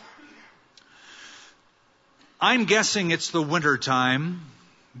 I'm guessing it's the winter time.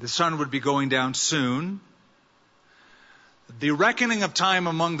 The sun would be going down soon. The reckoning of time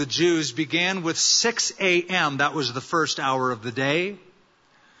among the Jews began with 6 a.m. That was the first hour of the day.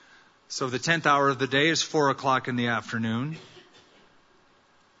 So the 10th hour of the day is 4 o'clock in the afternoon.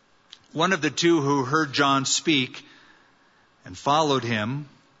 One of the two who heard John speak and followed him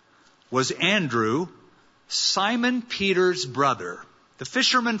was Andrew, Simon Peter's brother. The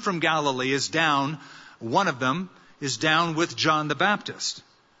fisherman from Galilee is down. One of them is down with John the Baptist.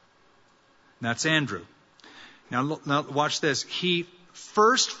 That's Andrew. Now watch this. He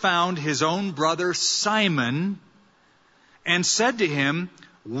first found his own brother Simon and said to him,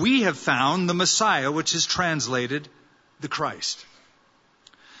 "We have found the Messiah," which is translated the Christ.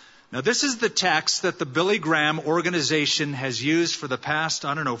 Now this is the text that the Billy Graham organization has used for the past,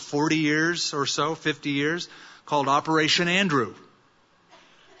 40 years or so, 50 years, called Operation Andrew.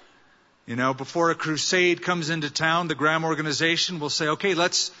 Before a crusade comes into town, the Graham organization will say, okay,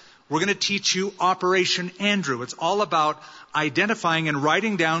 we're going to teach you Operation Andrew. It's all about identifying and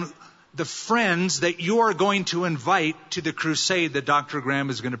writing down the friends that you are going to invite to the crusade that Dr. Graham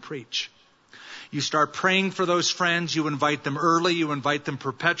is going to preach. You start praying for those friends. You invite them early. You invite them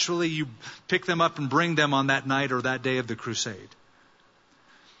perpetually. You pick them up and bring them on that night or that day of the crusade.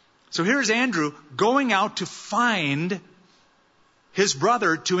 So here's Andrew going out to find his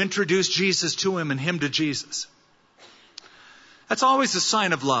brother to introduce Jesus to him and him to Jesus. That's always a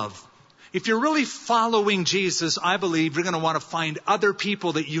sign of love. If you're really following Jesus, I believe you're going to want to find other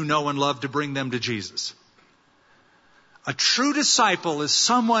people that you know and love to bring them to Jesus. A true disciple is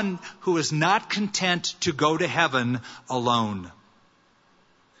someone who is not content to go to heaven alone.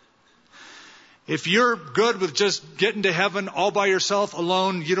 If you're good with just getting to heaven all by yourself,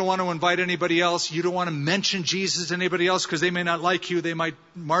 alone, you don't want to invite anybody else, you don't want to mention Jesus to anybody else because they may not like you, they might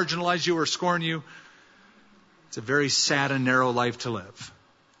marginalize you or scorn you, it's a very sad and narrow life to live.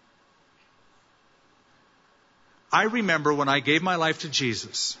 I remember when I gave my life to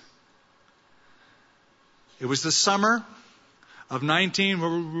Jesus. It was the summer of 19,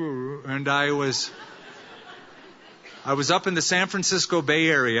 and I was up in the San Francisco Bay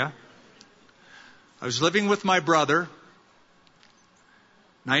Area. I was living with my brother,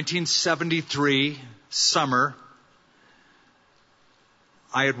 1973, summer.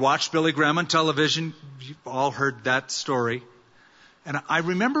 I had watched Billy Graham on television. You've all heard that story. And I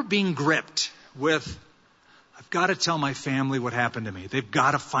remember being gripped with, I've got to tell my family what happened to me. They've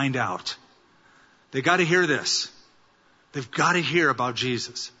got to find out. They've got to hear this. They've got to hear about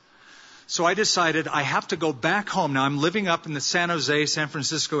Jesus. So I decided I have to go back home. Now I'm living up in the San Jose, San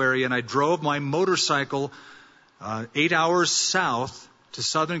Francisco area, and I drove my motorcycle 8 hours south to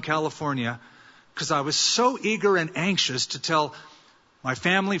Southern California because I was so eager and anxious to tell my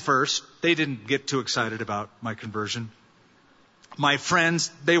family first. They didn't get too excited about my conversion. My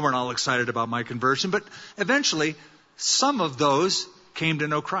friends, they weren't all excited about my conversion, but eventually some of those came to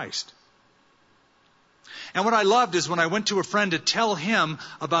know Christ. And what I loved is when I went to a friend to tell him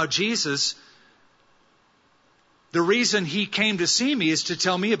about Jesus, the reason he came to see me is to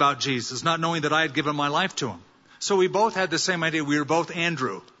tell me about Jesus, not knowing that I had given my life to him. So we both had the same idea. We were both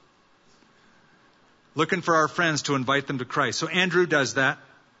Andrew, looking for our friends to invite them to Christ. So Andrew does that,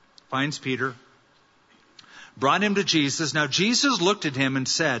 finds Peter, brought him to Jesus. Now Jesus looked at him and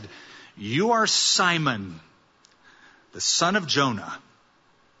said, "You are Simon, the son of Jonah.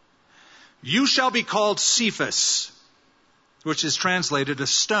 You shall be called Cephas," which is translated a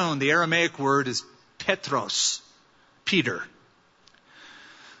stone. The Aramaic word is Petros, Peter.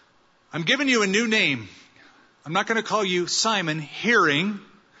 I'm giving you a new name. I'm not going to call you Simon, hearing,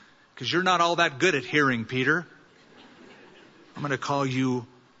 because you're not all that good at hearing, Peter. I'm going to call you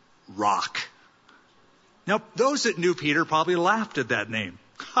Rock. Now, those that knew Peter probably laughed at that name.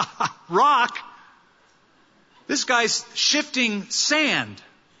 Rock? This guy's shifting sand.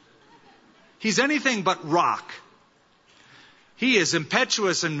 He's anything but rock. He is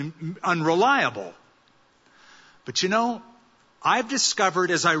impetuous and unreliable. But I've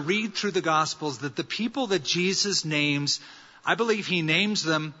discovered as I read through the Gospels that the people that Jesus names, I believe he names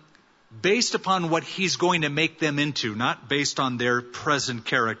them based upon what he's going to make them into, not based on their present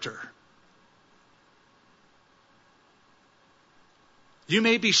character. You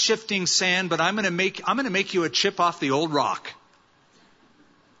may be shifting sand, but I'm going to make you a chip off the old rock.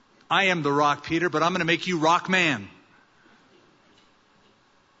 I am the rock, Peter, but I'm going to make you rock man.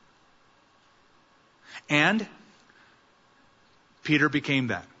 And Peter became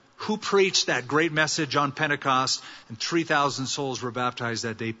that. Who preached that great message on Pentecost and 3,000 souls were baptized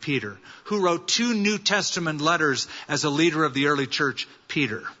that day? Peter. Who wrote 2 New Testament letters as a leader of the early church?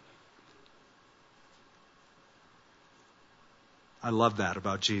 Peter. I love that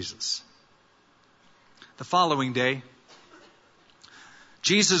about Jesus. The following day,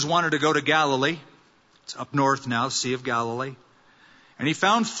 Jesus wanted to go to Galilee. It's up north now, Sea of Galilee. And he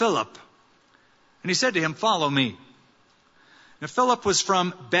found Philip. And he said to him, "Follow me." Now Philip was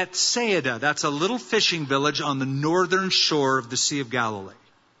from Bethsaida. That's a little fishing village on the northern shore of the Sea of Galilee.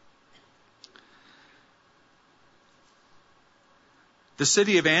 The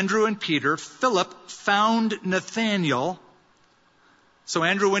city of Andrew and Peter. Philip found Nathanael. So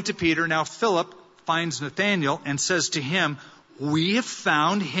Andrew went to Peter. Now Philip finds Nathanael and says to him, "We have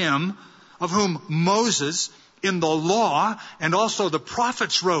found him of whom Moses in the law and also the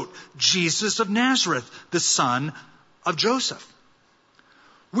prophets wrote, Jesus of Nazareth, the son of Joseph."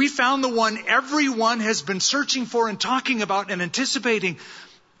 We found the one everyone has been searching for and talking about and anticipating.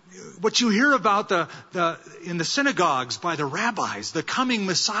 What you hear about in the synagogues by the rabbis, the coming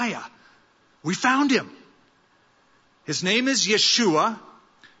Messiah. We found him. His name is Yeshua.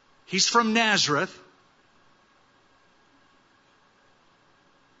 He's from Nazareth.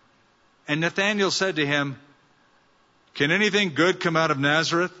 And Nathanael said to him, "Can anything good come out of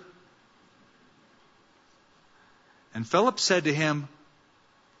Nazareth?" And Philip said to him,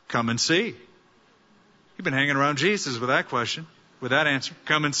 "Come and see." You've been hanging around Jesus with that question, with that answer.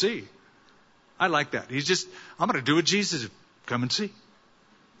 Come and see. I like that. I'm going to do what Jesus did. Come and see.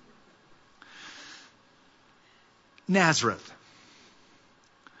 Nazareth.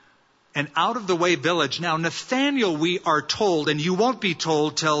 An out-of-the-way village. Now, Nathanael, we are told, and you won't be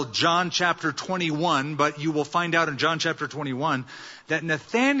told till John chapter 21, but you will find out in John chapter 21, that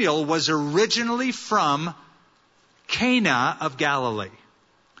Nathanael was originally from Cana of Galilee.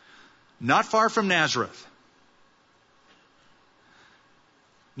 Not far from Nazareth.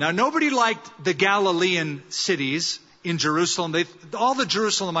 Now, nobody liked the Galilean cities in Jerusalem. All the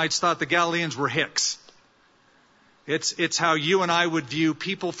Jerusalemites thought the Galileans were hicks. It's how you and I would view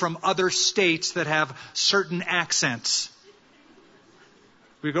people from other states that have certain accents.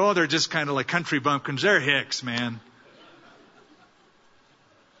 We go, "Oh, they're just kind of like country bumpkins. They're hicks, man."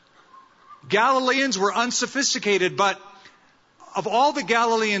 Galileans were unsophisticated, but of all the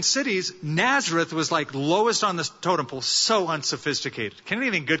Galilean cities, Nazareth was like lowest on the totem pole. So unsophisticated. Can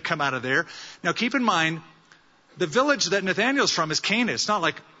anything good come out of there? Now keep in mind, the village that Nathanael's from is Cana. It's not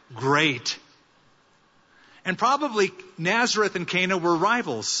like great. And probably Nazareth and Cana were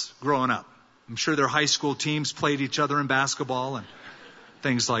rivals growing up. I'm sure their high school teams played each other in basketball and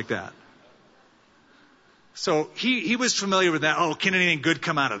things like that. So he was familiar with that. Oh, can anything good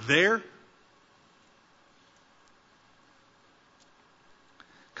come out of there?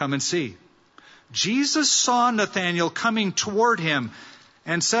 Come and see. Jesus saw Nathanael coming toward him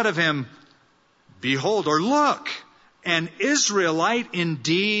and said of him, "Behold," or "Look, an Israelite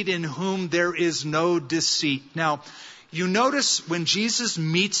indeed in whom there is no deceit." Now, you notice when Jesus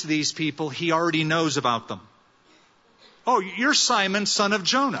meets these people, he already knows about them. "Oh, you're Simon, son of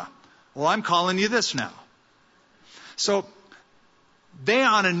Jonah. Well, I'm calling you this now." So they,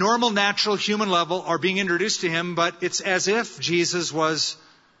 on a normal, natural, human level, are being introduced to him, but it's as if Jesus was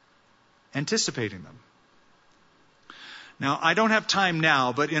anticipating them. Now, I don't have time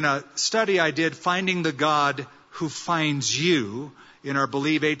now, but in a study I did, Finding the God Who Finds You, in our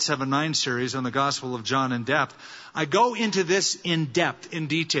Believe 879 series on the Gospel of John in depth, I go into this in depth, in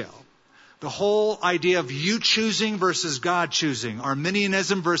detail. The whole idea of you choosing versus God choosing,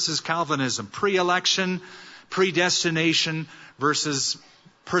 Arminianism versus Calvinism, pre-election, predestination versus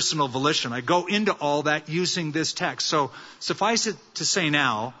personal volition. I go into all that using this text. So suffice it to say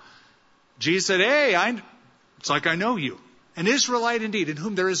now, Jesus said, "Hey, it's like I know you. An Israelite indeed, in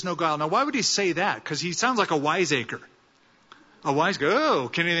whom there is no guile." Now, why would he say that? Because he sounds like a wiseacre. A wiseacre. Oh,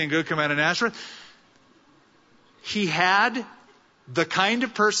 can anything good come out of Nazareth? He had the kind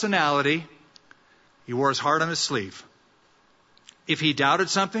of personality, he wore his heart on his sleeve. If he doubted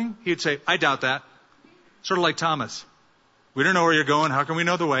something, he'd say, "I doubt that." Sort of like Thomas. "We don't know where you're going. How can we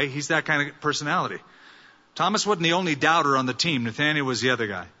know the way?" He's that kind of personality. Thomas wasn't the only doubter on the team. Nathanael was the other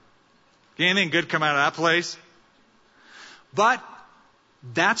guy. Can anything good come out of that place? But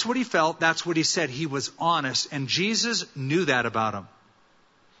that's what he felt. That's what he said. He was honest. And Jesus knew that about him.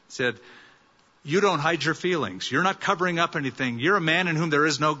 He said, "You don't hide your feelings. You're not covering up anything. You're a man in whom there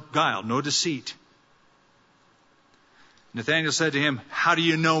is no guile, no deceit." Nathanael said to him, "How do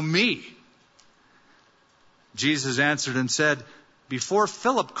you know me?" Jesus answered and said, "Before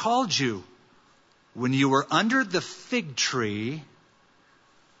Philip called you, when you were under the fig tree,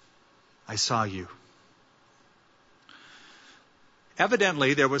 I saw you.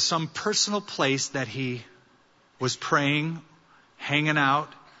 Evidently, there was some personal place that he was praying, hanging out.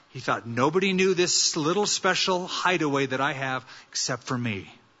 He thought, nobody knew this little special hideaway that I have except for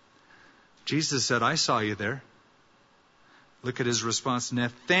me. Jesus said, I saw you there. Look at his response.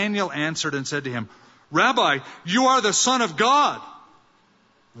 Nathanael answered and said to him, Rabbi, you are the Son of God.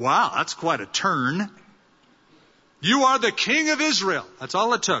 Wow, that's quite a turn. You are the King of Israel. That's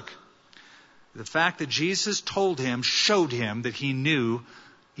all it took. The fact that Jesus told him showed him that he knew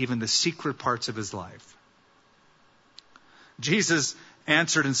even the secret parts of his life. Jesus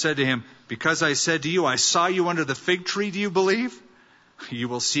answered and said to him, because I said to you, I saw you under the fig tree, do you believe? You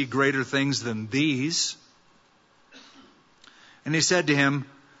will see greater things than these. And he said to him,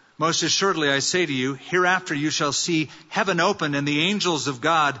 most assuredly I say to you, hereafter you shall see heaven open and the angels of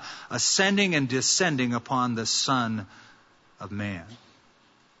God ascending and descending upon the Son of Man.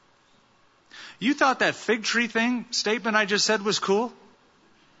 You thought that fig tree statement I just said was cool?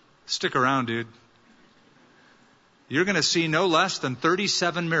 Stick around, dude. You're going to see no less than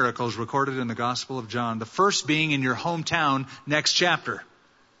 37 miracles recorded in the Gospel of John. The first being in your hometown, next chapter,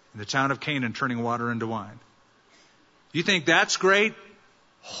 in the town of Canaan, turning water into wine. You think that's great?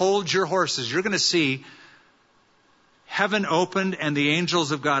 Hold your horses. You're going to see heaven opened and the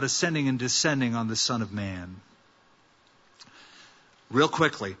angels of God ascending and descending on the Son of Man. Real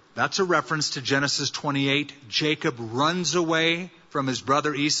quickly, that's a reference to Genesis 28. Jacob runs away from his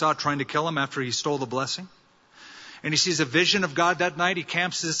brother Esau, trying to kill him after he stole the blessing. And he sees a vision of God that night. He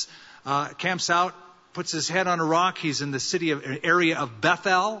camps out, puts his head on a rock. He's in the area of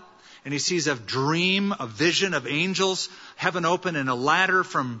Bethel. And he sees a dream, a vision of angels, heaven open, and a ladder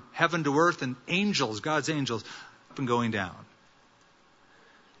from heaven to earth, and angels, God's angels, up and going down.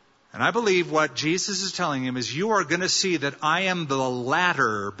 And I believe what Jesus is telling him is, you are going to see that I am the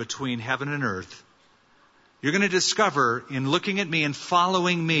ladder between heaven and earth. You're going to discover in looking at me and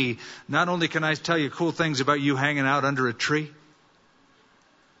following me, not only can I tell you cool things about you hanging out under a tree,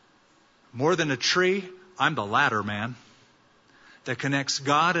 more than a tree, I'm the ladder, man, that connects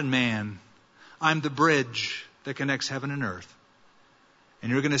God and man. I'm the bridge that connects heaven and earth.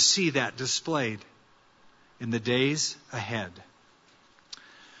 And you're going to see that displayed in the days ahead.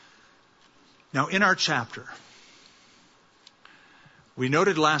 Now, in our chapter, we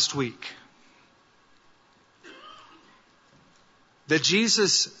noted last week that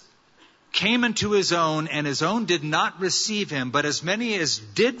Jesus came into his own, and his own did not receive him, but as many as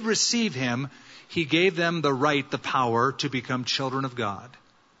did receive him, he gave them the right, the power to become children of God.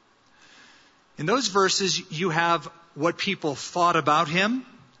 In those verses, you have what people thought about him,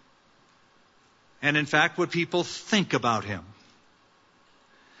 and in fact, what people think about him.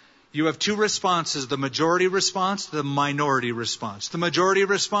 You have two responses, the majority response, the minority response. The majority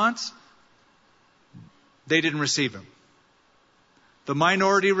response, they didn't receive him. The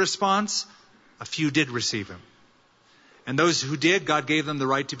minority response, a few did receive him. And those who did, God gave them the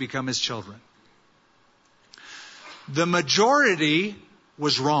right to become his children. The majority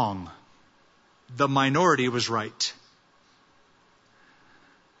was wrong. The minority was right.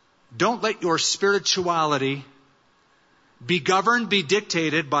 Don't let your spirituality be governed, be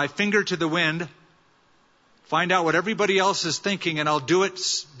dictated by finger to the wind. Find out what everybody else is thinking, and I'll do it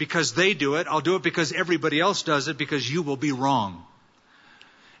because they do it. I'll do it because everybody else does it, because you will be wrong.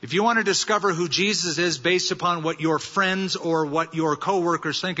 If you want to discover who Jesus is based upon what your friends or what your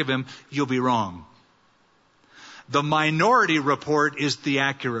coworkers think of him, you'll be wrong. The minority report is the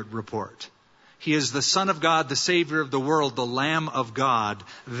accurate report. He is the Son of God, the Savior of the world, the Lamb of God.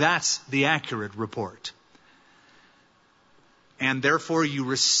 That's the accurate report. And therefore you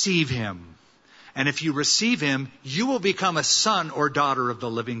receive him. And if you receive him, you will become a son or daughter of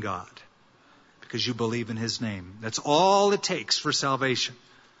the living God, because you believe in his name. That's all it takes for salvation.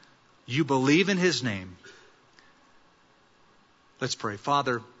 You believe in his name. Let's pray.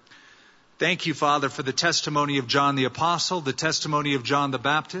 Father, thank you, Father, for the testimony of John the Apostle, the testimony of John the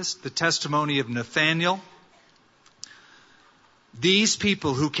Baptist, the testimony of Nathanael. These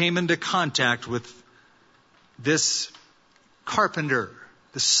people who came into contact with this carpenter,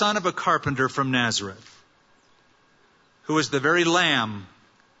 the son of a carpenter from Nazareth, who was the very Lamb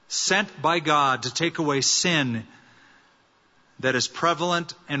sent by God to take away sin that is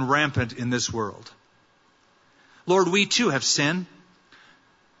prevalent and rampant in this world. Lord, we too have sinned.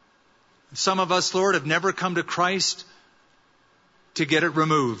 Some of us, Lord, have never come to Christ to get it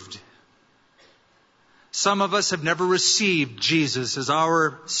removed. Some of us have never received Jesus as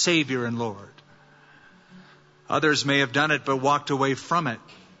our Savior and Lord. Others may have done it but walked away from it.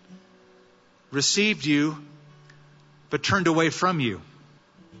 Received you, but turned away from you.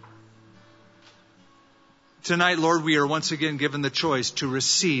 Tonight, Lord, we are once again given the choice to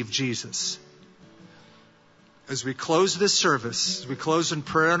receive Jesus. As we close this service, as we close in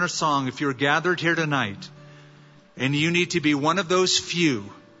prayer and a song, if you're gathered here tonight and you need to be one of those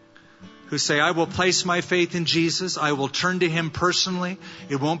few who say, I will place my faith in Jesus, I will turn to Him personally.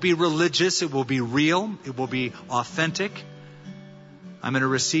 It won't be religious, it will be real, it will be authentic. I'm going to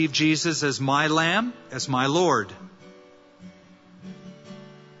receive Jesus as my Lamb, as my Lord.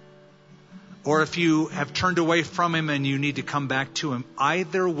 Or if you have turned away from Him and you need to come back to Him,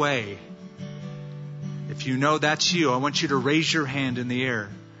 either way, if you know that's you, I want you to raise your hand in the air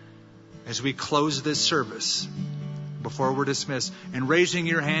as we close this service before we're dismissed. And raising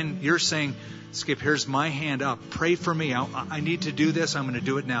your hand, you're saying, Skip, here's my hand up. Pray for me. I need to do this. I'm going to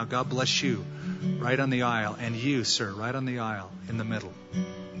do it now. God bless you. Right on the aisle. And you, sir, right on the aisle in the middle.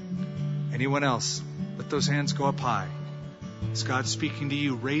 Anyone else? Let those hands go up high. Is God speaking to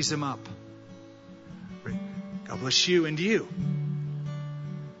you? Raise them up. God bless you and you.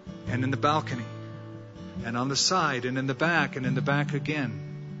 And in the balcony. And on the side and in the back and in the back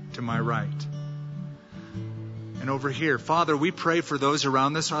again to my right. And over here. Father, we pray for those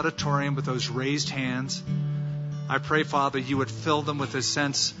around this auditorium with those raised hands. I pray, Father, you would fill them with a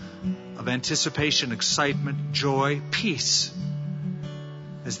sense of anticipation, excitement, joy, peace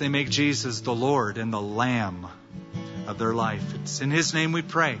as they make Jesus the Lord and the Lamb of their life. It's in His name we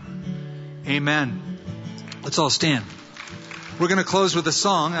pray. Amen. Let's all stand. We're going to close with a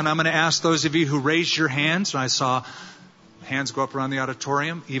song, and I'm going to ask those of you who raised your hands, and I saw hands go up around the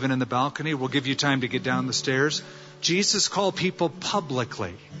auditorium, even in the balcony. We'll give you time to get down the stairs. Jesus called people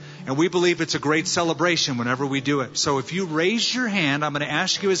publicly, and we believe it's a great celebration whenever we do it. So if you raise your hand, I'm going to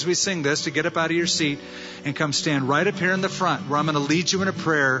ask you as we sing this to get up out of your seat and come stand right up here in the front, where I'm going to lead you in a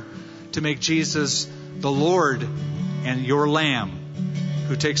prayer to make Jesus the Lord and your Lamb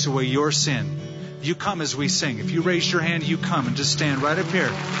who takes away your sin. You come as we sing. If you raise your hand, you come and just stand right up here.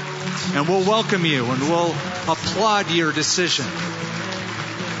 And we'll welcome you and we'll applaud your decision.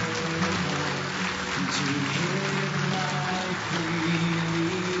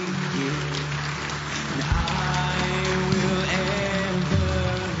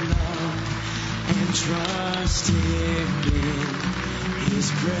 Trust Him in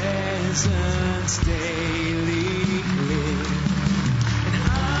His presence daily live. And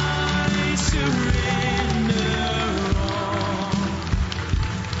I surrender all.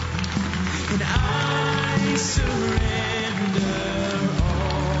 And I surrender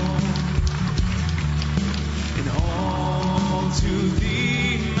all. And all to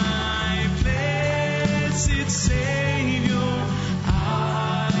Thee, my blessed Savior,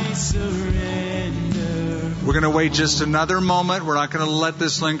 I surrender. We're going to wait just another moment. We're not going to let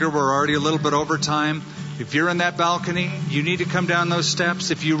this linger. We're already a little bit over time. If you're in that balcony, you need to come down those steps.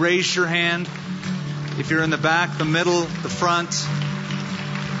 If you raise your hand, if you're in the back, the middle, the front,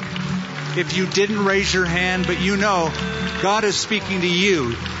 if you didn't raise your hand, but you know God is speaking to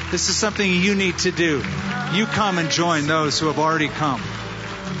you, this is something you need to do. You come and join those who have already come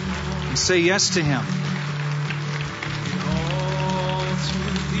and say yes to Him.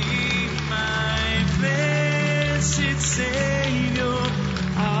 Savior,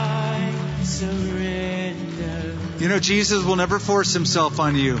 I surrender. You know, Jesus will never force Himself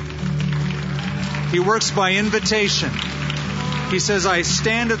on you. He works by invitation. He says, I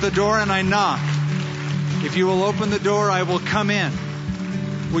stand at the door and I knock. If you will open the door, I will come in.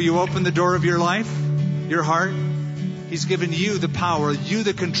 Will you open the door of your life, your heart? He's given you the power, you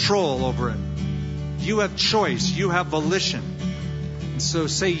the control over it. You have choice, you have volition. And so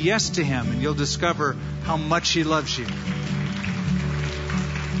say yes to Him and you'll discover how much He loves you.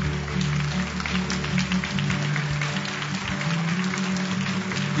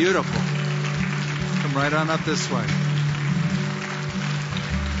 Beautiful. Come right on up this way.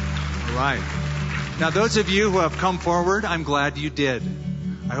 All right. Now, those of you who have come forward, I'm glad you did.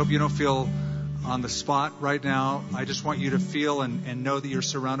 I hope you don't feel on the spot right now. I just want you to feel and know that you're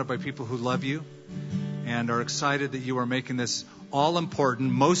surrounded by people who love you and are excited that you are making this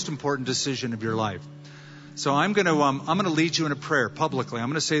all-important, most important decision of your life. So I'm going to lead you in a prayer publicly. I'm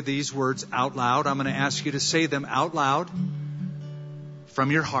going to say these words out loud. I'm going to ask you to say them out loud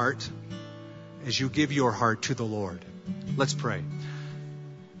from your heart as you give your heart to the Lord. Let's pray.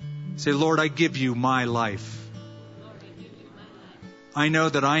 Say, Lord, I give you my life. I know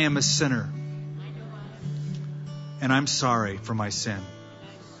that I am a sinner, and I'm sorry for my sin.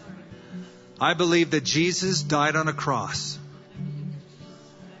 I believe that Jesus died on a cross,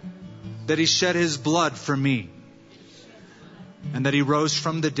 that He shed His blood for me, and that He rose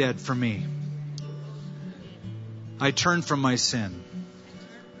from the dead for me. I turn from my sin.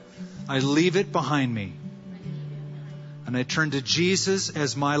 I leave it behind me, And I turn to Jesus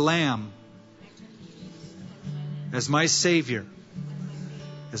as my Lamb, as my Savior,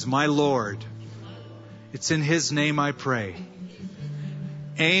 as my Lord. It's in His name I pray.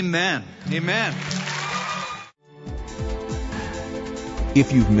 Amen. Amen.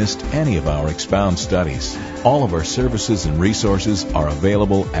 If you've missed any of our Expound studies, all of our services and resources are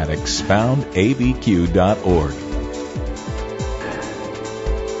available at expoundabq.org.